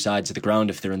from two sides of the ground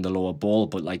if they're in the lower bowl.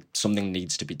 But something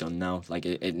needs to be done now.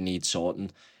 It needs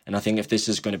sorting. And I think if this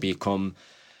is going to become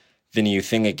the new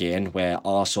thing again, where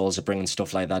arseholes are bringing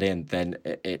stuff like that in, then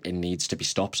it needs to be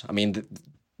stopped. I mean,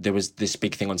 there was this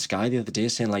big thing on Sky the other day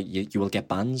saying you will get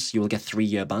bans, you will get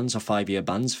 3-year bans or 5-year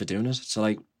bans for doing it.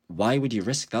 So why would you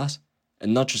risk that?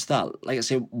 And not just that, like I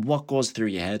say, what goes through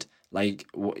your head?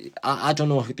 I don't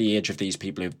know the age of these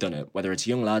people who've done it, whether it's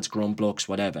young lads, grown blokes,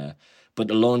 whatever, but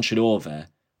to launch it over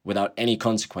without any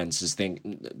consequences,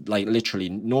 literally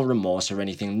no remorse or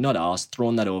anything, not asked,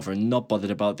 thrown that over and not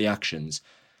bothered about the actions.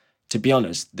 To be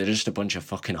honest, they're just a bunch of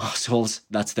fucking arseholes.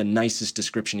 That's the nicest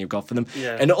description you've got for them.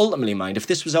 Yeah. And ultimately, mind, if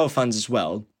this was our fans as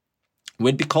well,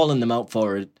 we'd be calling them out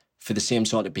for the same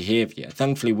sort of behaviour.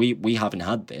 Thankfully, we haven't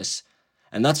had this.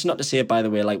 And that's not to say, by the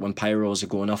way, when pyros are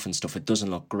going off and stuff, it doesn't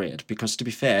look great. Because to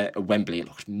be fair, at Wembley, it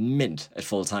looked mint at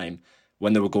full time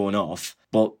when they were going off.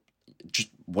 But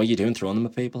just what are you doing throwing them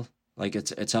at people?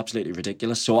 It's absolutely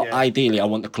ridiculous. So ideally, I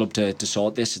want the club to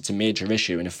sort this. It's a major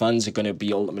issue. And if fans are going to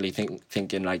be ultimately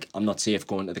thinking, I'm not safe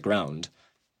going to the ground,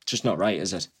 it's just not right,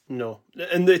 is it? No.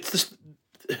 And it's just,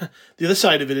 the other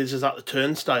side of it is that the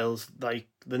turnstiles, there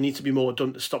needs to be more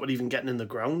done to stop it even getting in the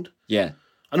ground. Yeah.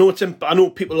 I know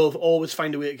people will always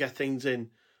find a way to get things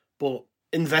in, but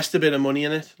invest a bit of money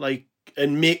in it,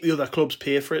 and make the other clubs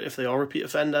pay for it if they are repeat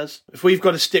offenders. If we've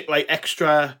got to stick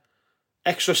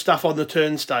extra staff on the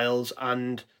turnstiles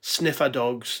and sniffer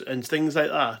dogs and things like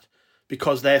that,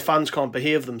 because their fans can't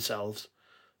behave themselves,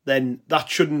 then that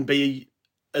shouldn't be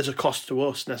as a cost to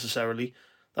us necessarily.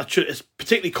 It's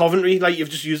particularly Coventry, like you've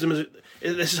just used them as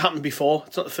this has happened before.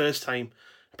 It's not the first time.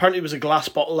 Apparently it was a glass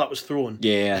bottle that was thrown.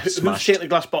 Yeah, Who's smashed. taking the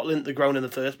glass bottle into the ground in the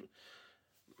first?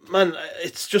 Man,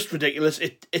 it's just ridiculous.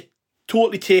 It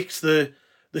totally takes the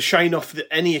shine off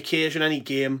any occasion, any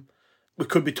game. We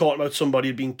could be talking about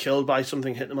somebody being killed by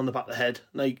something hitting them on the back of the head.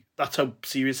 Like, that's how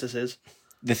serious this is.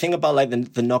 The thing about like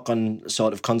the knock-on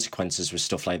sort of consequences with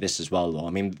stuff like this as well, though,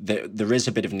 I mean, there is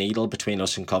a bit of needle between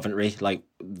us and Coventry. Like,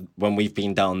 when we've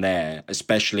been down there,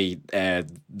 especially the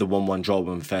 1-1 draw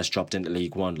when we first dropped into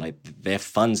League One, like, their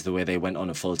fans, the way they went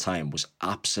on at full time was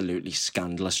absolutely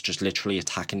scandalous, just literally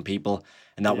attacking people.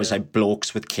 And that was like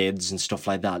blokes with kids and stuff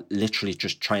like that, literally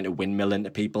just trying to windmill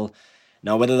into people.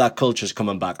 Now, whether that culture's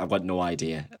coming back, I've got no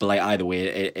idea. But like either way,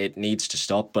 it needs to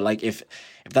stop. But like if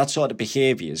that sort of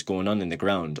behaviour is going on in the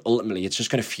ground, ultimately it's just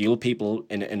going to fuel people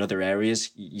in other areas.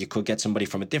 You could get somebody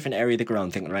from a different area of the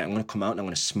ground thinking, right, I'm going to come out and I'm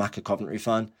going to smack a Coventry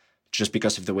fan just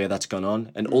because of the way that's gone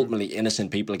on. And ultimately,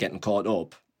 innocent people are getting caught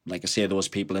up. Like I say, those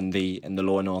people in the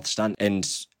lower north stand. And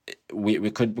we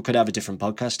could have a different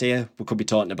podcast here. We could be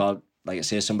talking about, like I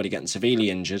say, somebody getting severely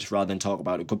injured rather than talk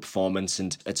about a good performance.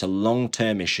 And it's a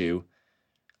long-term issue.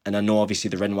 And I know obviously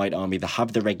the Red and White Army, they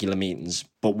have the regular meetings,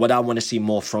 but what I want to see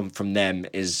more from them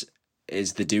is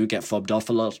they do get fobbed off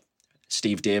a lot.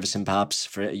 Steve Davison, perhaps,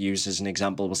 for use as an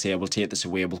example, will say, we'll take this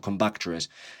away, we'll come back to it.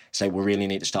 Say, we really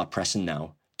need to start pressing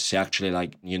now to say, actually,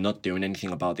 like, you're not doing anything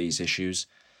about these issues.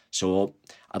 So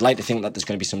I'd like to think that there's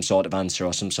going to be some sort of answer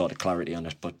or some sort of clarity on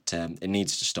it, but it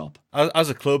needs to stop.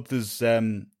 As a club, there's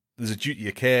a duty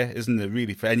of care, isn't there,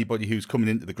 really, for anybody who's coming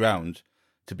into the ground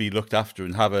to be looked after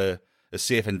and have a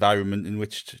safe environment in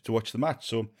which to watch the match.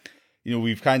 So, you know,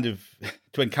 we've kind of,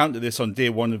 to encounter this on day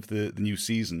one of the new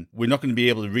season, we're not going to be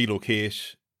able to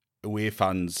relocate away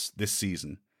fans this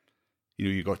season. You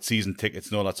know, you've got season tickets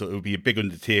and all that, so it would be a big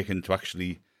undertaking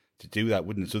to do that,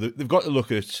 wouldn't it? So they've got to look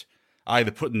at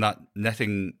either putting that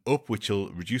netting up, which will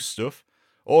reduce stuff,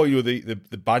 or, you know,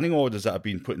 the banning orders that have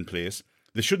been put in place.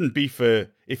 There shouldn't be for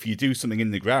if you do something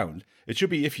in the ground. It should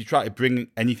be if you try to bring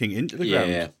anything into the ground.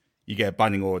 Yeah. You get a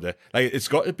banning order. Like, it's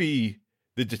got to be,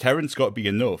 the deterrent's got to be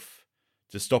enough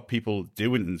to stop people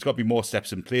doing it. And there's got to be more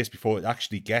steps in place before it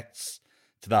actually gets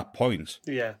to that point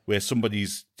where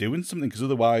somebody's doing something, because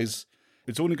otherwise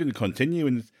it's only going to continue.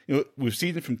 And, you know, we've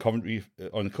seen it from Coventry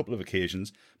on a couple of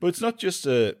occasions, but it's not just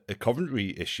a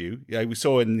Coventry issue. Yeah, we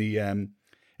saw in the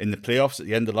playoffs at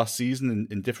the end of last season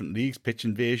in different leagues, pitch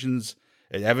invasions.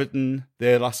 At Everton,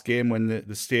 their last game when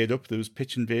they stayed up, there was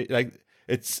pitch invasion. Like,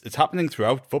 It's happening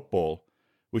throughout football,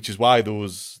 which is why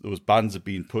those bans have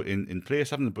been put in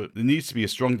place, haven't they? But there needs to be a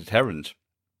strong deterrent.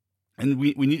 And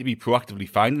we need to be proactively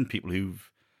finding people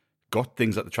who've got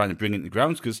things that they're trying to bring into the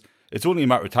grounds, because it's only a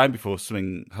matter of time before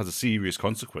something has a serious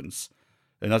consequence.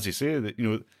 And as you say, that, you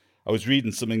know, I was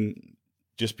reading something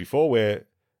just before where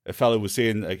a fellow was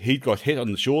saying, like, he'd got hit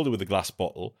on the shoulder with a glass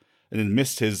bottle and then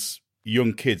missed his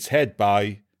young kid's head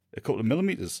by a couple of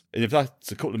millimetres. And if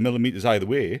that's a couple of millimetres either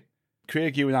way,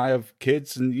 Craig, you and I have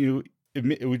kids, and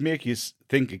it would make you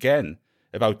think again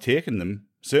about taking them,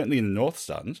 certainly in the North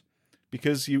Stand,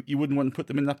 because you wouldn't want to put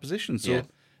them in that position. So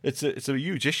it's a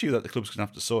huge issue that the club's going to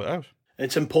have to sort out.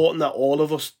 It's important that all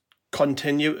of us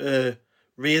continue to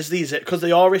raise these, because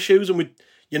they are issues, and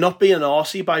you're not being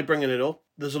arsey by bringing it up.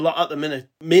 There's a lot at the minute,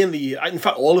 mainly, in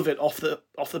fact, all of it off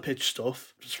the pitch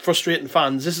stuff. It's frustrating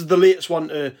fans. This is the latest one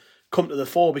to come to the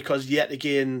fore, because yet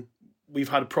again we've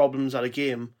had problems at a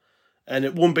game. And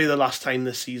it won't be the last time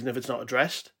this season if it's not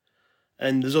addressed.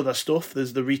 And there's other stuff.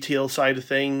 There's the retail side of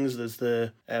things. There's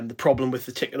the problem with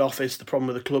the ticket office, the problem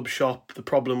with the club shop, the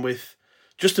problem with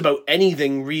just about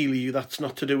anything really that's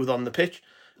not to do with on the pitch.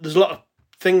 There's a lot of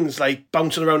things like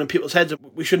bouncing around in people's heads.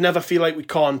 We should never feel like we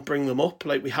can't bring them up.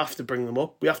 Like, we have to bring them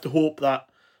up. We have to hope that,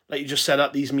 like you just said,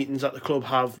 at these meetings that the club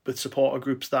have with supporter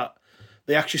groups, that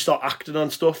they actually start acting on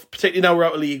stuff. Particularly now we're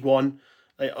out of League One.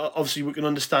 Like, obviously, we can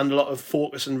understand a lot of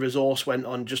focus and resource went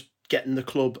on just getting the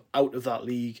club out of that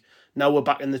league. Now we're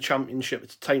back in the Championship.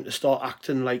 It's time to start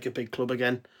acting like a big club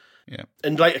again. Yeah.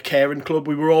 And like a caring club.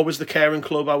 We were always the caring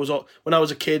club. When I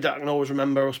was a kid, I can always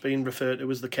remember us being referred to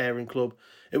as the caring club.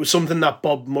 It was something that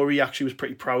Bob Murray actually was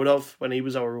pretty proud of when he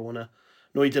was our owner. I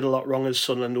know he did a lot wrong as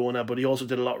Sunderland owner, but he also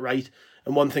did a lot right.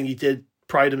 And one thing he did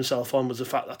pride himself on was the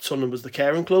fact that Sunderland was the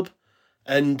caring club.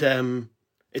 And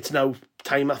it's now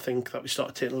time, I think, that we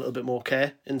start taking a little bit more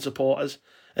care in supporters.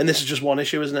 And this is just one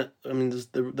issue, isn't it? I mean,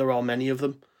 there are many of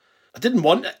them. I didn't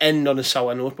want to end on a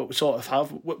sour note, but we sort of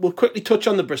have. We'll quickly touch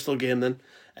on the Bristol game then,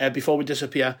 before we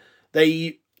disappear.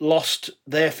 They lost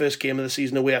their first game of the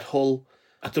season away at Hull.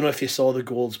 I don't know if you saw the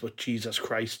goals, but Jesus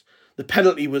Christ. The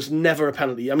penalty was never a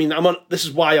penalty. I mean, this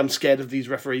is why I'm scared of these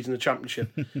referees in the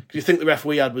Championship. Because you think the ref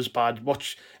we had was bad.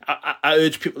 I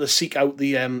urge people to seek out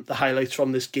the highlights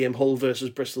from this game, Hull versus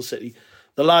Bristol City.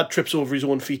 The lad trips over his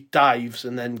own feet, dives,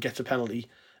 and then gets a penalty.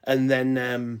 And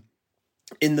then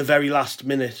in the very last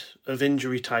minute of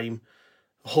injury time,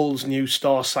 Hull's new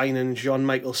star signing,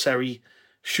 Jean-Michel Seri,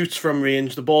 shoots from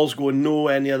range. The ball's going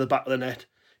nowhere near the back of the net.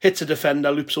 Hits a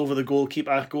defender, loops over the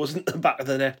goalkeeper, goes into the back of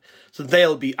the net. So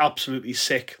they'll be absolutely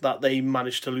sick that they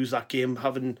managed to lose that game,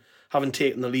 having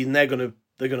taken the lead, and they're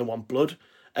gonna want blood.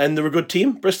 And they're a good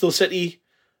team. Bristol City,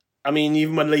 I mean,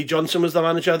 even when Lee Johnson was the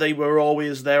manager, they were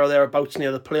always there or thereabouts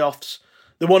near the playoffs.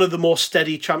 They're one of the more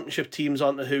steady Championship teams,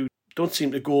 aren't they, who don't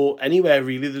seem to go anywhere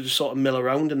really. They just sort of mill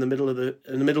around in the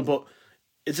middle. But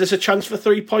is this a chance for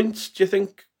 3 points? Do you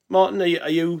think, Martin? Are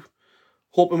you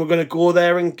hoping we're going to go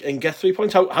there and get 3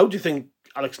 points? How do you think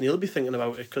Alex Neil will be thinking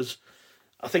about it? Because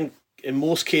I think in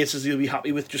most cases he'll be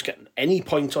happy with just getting any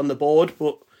points on the board,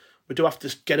 but we do have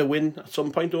to get a win at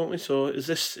some point, don't we? So is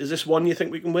this one you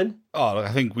think we can win? Oh,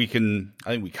 I think we can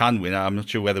win. I'm not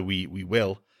sure whether we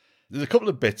will. There's a couple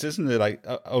of bits, isn't there? Like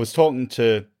I was talking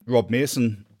to Rob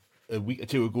Mason a week or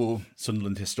two ago,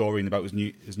 Sunderland historian, about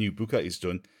his new book that he's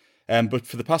done. But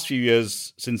for the past few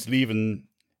years, since leaving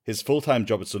his full-time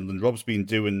job at Sunderland, Rob's been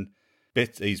doing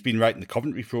bits. He's been writing the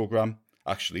Coventry programme,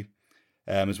 actually,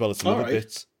 as well as some other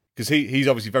bits. Because he's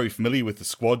obviously very familiar with the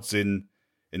squads in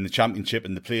the Championship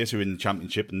and the players who are in the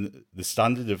Championship and the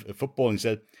standard of football. And he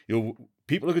said,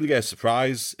 people are going to get a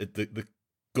surprise at the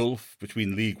gulf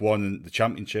between League One and the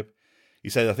Championship. He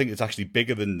said, I think it's actually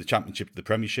bigger than the Championship, the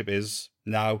Premiership is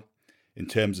now in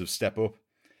terms of step up.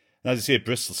 And as I say,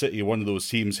 Bristol City are one of those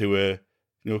teams who are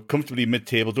comfortably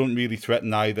mid-table, don't really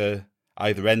threaten either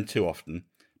end too often.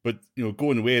 But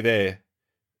going away there,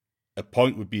 a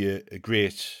point would be a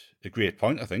great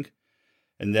point, I think.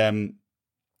 And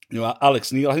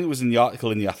Alex Neil, I think it was in the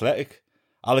article in The Athletic,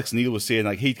 Alex Neil was saying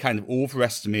like he'd kind of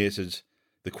overestimated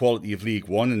the quality of League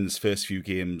One in his first few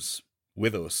games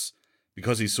with us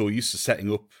because he's so used to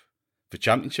setting up for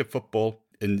Championship football.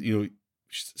 And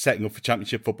setting up for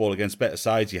Championship football against better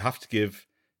sides, you have to give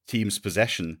teams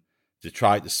possession to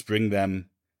try to spring them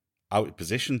out of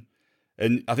position.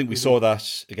 And I think we saw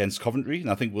that against Coventry, and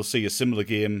I think we'll see a similar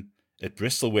game at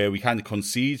Bristol where we kind of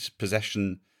concede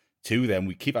possession to them,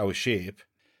 we keep our shape,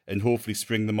 and hopefully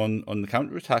spring them on the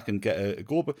counter-attack and get a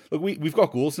goal. But look, we've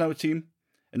got goals in our team,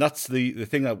 and that's the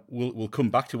thing that we'll come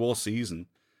back to all season.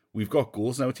 We've got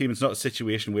goals in our team. It's not a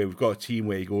situation where we've got a team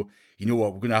where you go, you know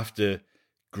what, we're going to have to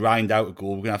grind out a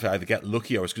goal. We're going to have to either get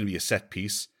lucky or it's going to be a set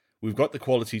piece. We've got the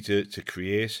quality to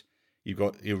create. You've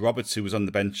got Roberts, who was on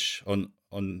the bench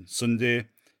on Sunday,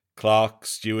 Clark,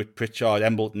 Stewart, Pritchard,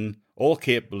 Embleton, all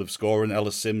capable of scoring.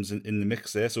 Ellis Sims in the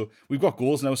mix there. So we've got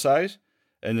goals on our side,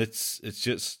 and it's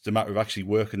just a matter of actually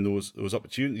working those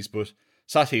opportunities. But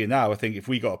sat here now, I think if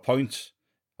we got a point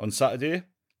on Saturday,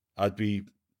 I'd be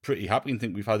pretty happy and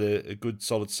think we've had a good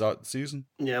solid start to the season.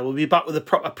 Yeah, we'll be back with a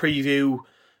proper preview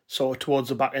sort of towards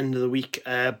the back end of the week,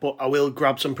 but I will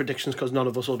grab some predictions because none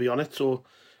of us will be on it. So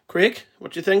Craig,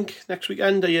 what do you think next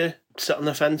weekend? Are you sit on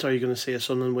the fence or are you going to see a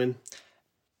Sunderland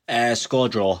win? Score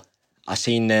draw. I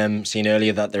seen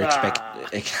earlier that they're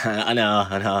expecting. I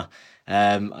know.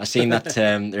 I seen that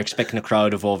they're expecting a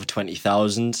crowd of over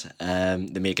 20,000. They're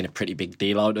making a pretty big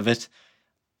deal out of it.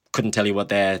 Couldn't tell you what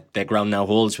their ground now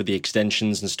holds with the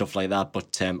extensions and stuff like that,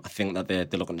 but I think that they're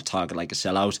looking to target like a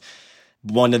sellout.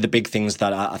 One of the big things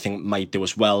that I think might do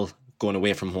us well going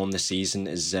away from home this season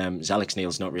is Alex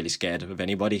Neil's not really scared of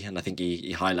anybody, and I think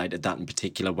he highlighted that in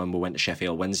particular when we went to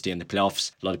Sheffield Wednesday in the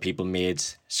playoffs. A lot of people made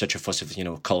such a fuss of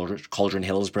Cauldron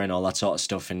Hillsborough and all that sort of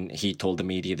stuff, and he told the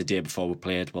media the day before we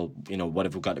played, well, what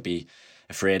have we got to be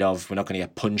afraid of? We're not going to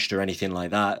get punched or anything like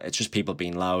that. It's just people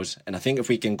being loud. And I think if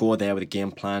we can go there with a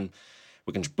game plan,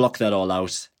 we can block that all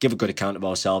out, give a good account of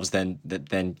ourselves, then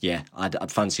yeah,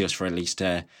 I'd fancy us for at least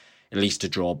a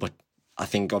draw. But I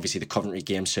think obviously the Coventry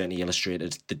game certainly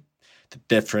illustrated the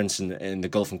difference in the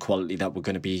gulf and quality that we're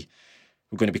going to be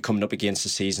coming up against the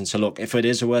season. So look, if it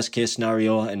is a worst case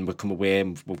scenario and we come away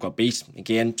and we've got beat,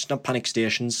 again, it's not panic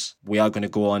stations. We are going to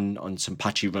go on some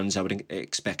patchy runs, I would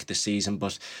expect, this season,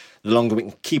 but the longer we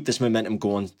can keep this momentum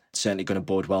going, it's certainly going to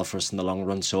bode well for us in the long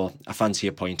run. So I fancy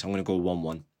a point. I'm going to go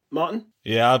 1-1. Martin?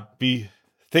 Yeah, I'd be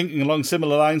thinking along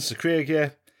similar lines to Craig,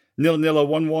 yeah. 0-0 or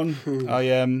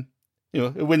 1-1.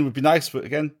 A win would be nice, but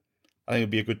again, I think it'd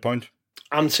be a good point.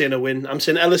 I'm saying a win. I'm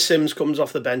saying Ellis Sims comes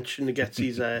off the bench and he gets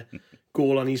his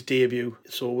goal on his debut,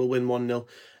 so we'll win 1-0.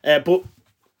 But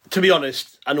to be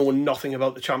honest, I know nothing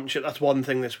about the Championship. That's one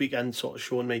thing this weekend sort of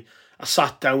shown me. I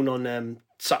sat down on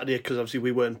Saturday, because obviously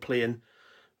we weren't playing,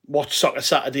 watched Soccer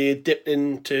Saturday, dipped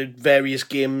into various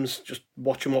games, just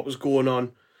watching what was going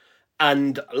on,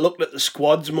 and looked at the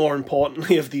squads, more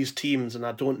importantly, of these teams, and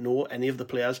I don't know any of the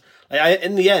players.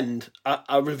 In the end,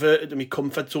 I reverted to my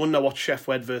comfort zone. I watched Sheff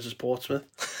Wed versus Portsmouth,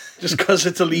 just because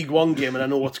it's a League One game and I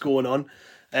know what's going on.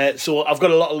 So I've got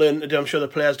a lot of learning to do. I'm sure the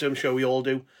players do, I'm sure we all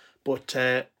do. But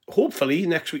hopefully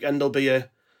next weekend there'll be a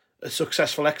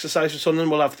successful exercise or something.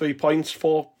 We'll have 3 points,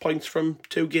 4 points from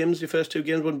 2 games. The first 2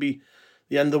 games wouldn't be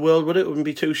the end of the world, would it? Wouldn't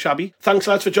be too shabby. Thanks,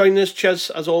 lads, for joining us.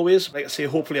 Cheers, as always. Like I say,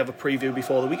 hopefully have a preview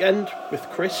before the weekend with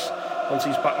Chris, once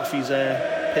he's back off his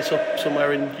piss up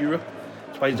somewhere in Europe.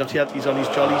 That's why he's not yet. He's on his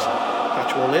jollies.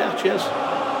 Catch you all later. Cheers.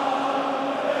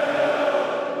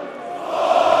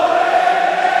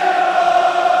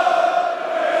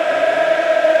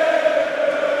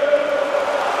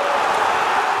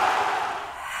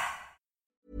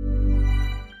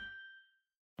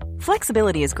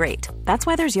 Flexibility is great. That's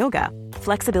why there's yoga.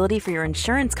 Flexibility for your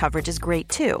insurance coverage is great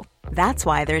too. That's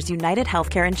why there's United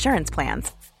Healthcare Insurance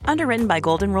Plans. Underwritten by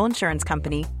Golden Rule Insurance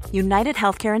Company, United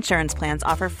Healthcare Insurance Plans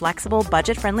offer flexible,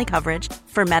 budget-friendly coverage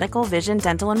for medical, vision,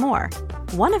 dental, and more.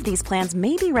 One of these plans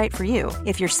may be right for you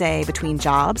if you're, say, between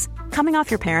jobs, coming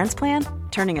off your parents' plan,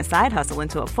 turning a side hustle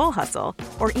into a full hustle,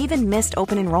 or even missed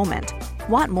open enrollment.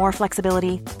 Want more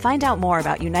flexibility? Find out more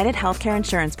about United Healthcare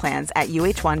Insurance Plans at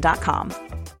uh1.com.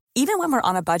 Even when we're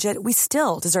on a budget, we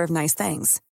still deserve nice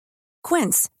things.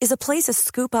 Quince is a place to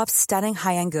scoop up stunning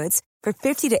high-end goods for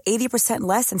 50 to 80%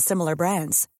 less than similar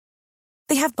brands.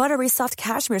 They have buttery soft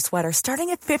cashmere sweaters starting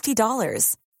at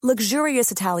 $50,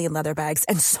 luxurious Italian leather bags,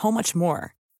 and so much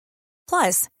more.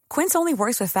 Plus, Quince only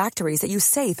works with factories that use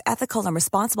safe, ethical, and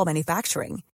responsible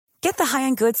manufacturing. Get the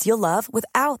high-end goods you'll love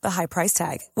without the high price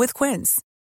tag with Quince.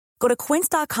 Go to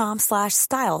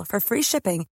quince.com/style for free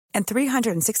shipping and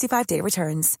 365-day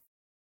returns.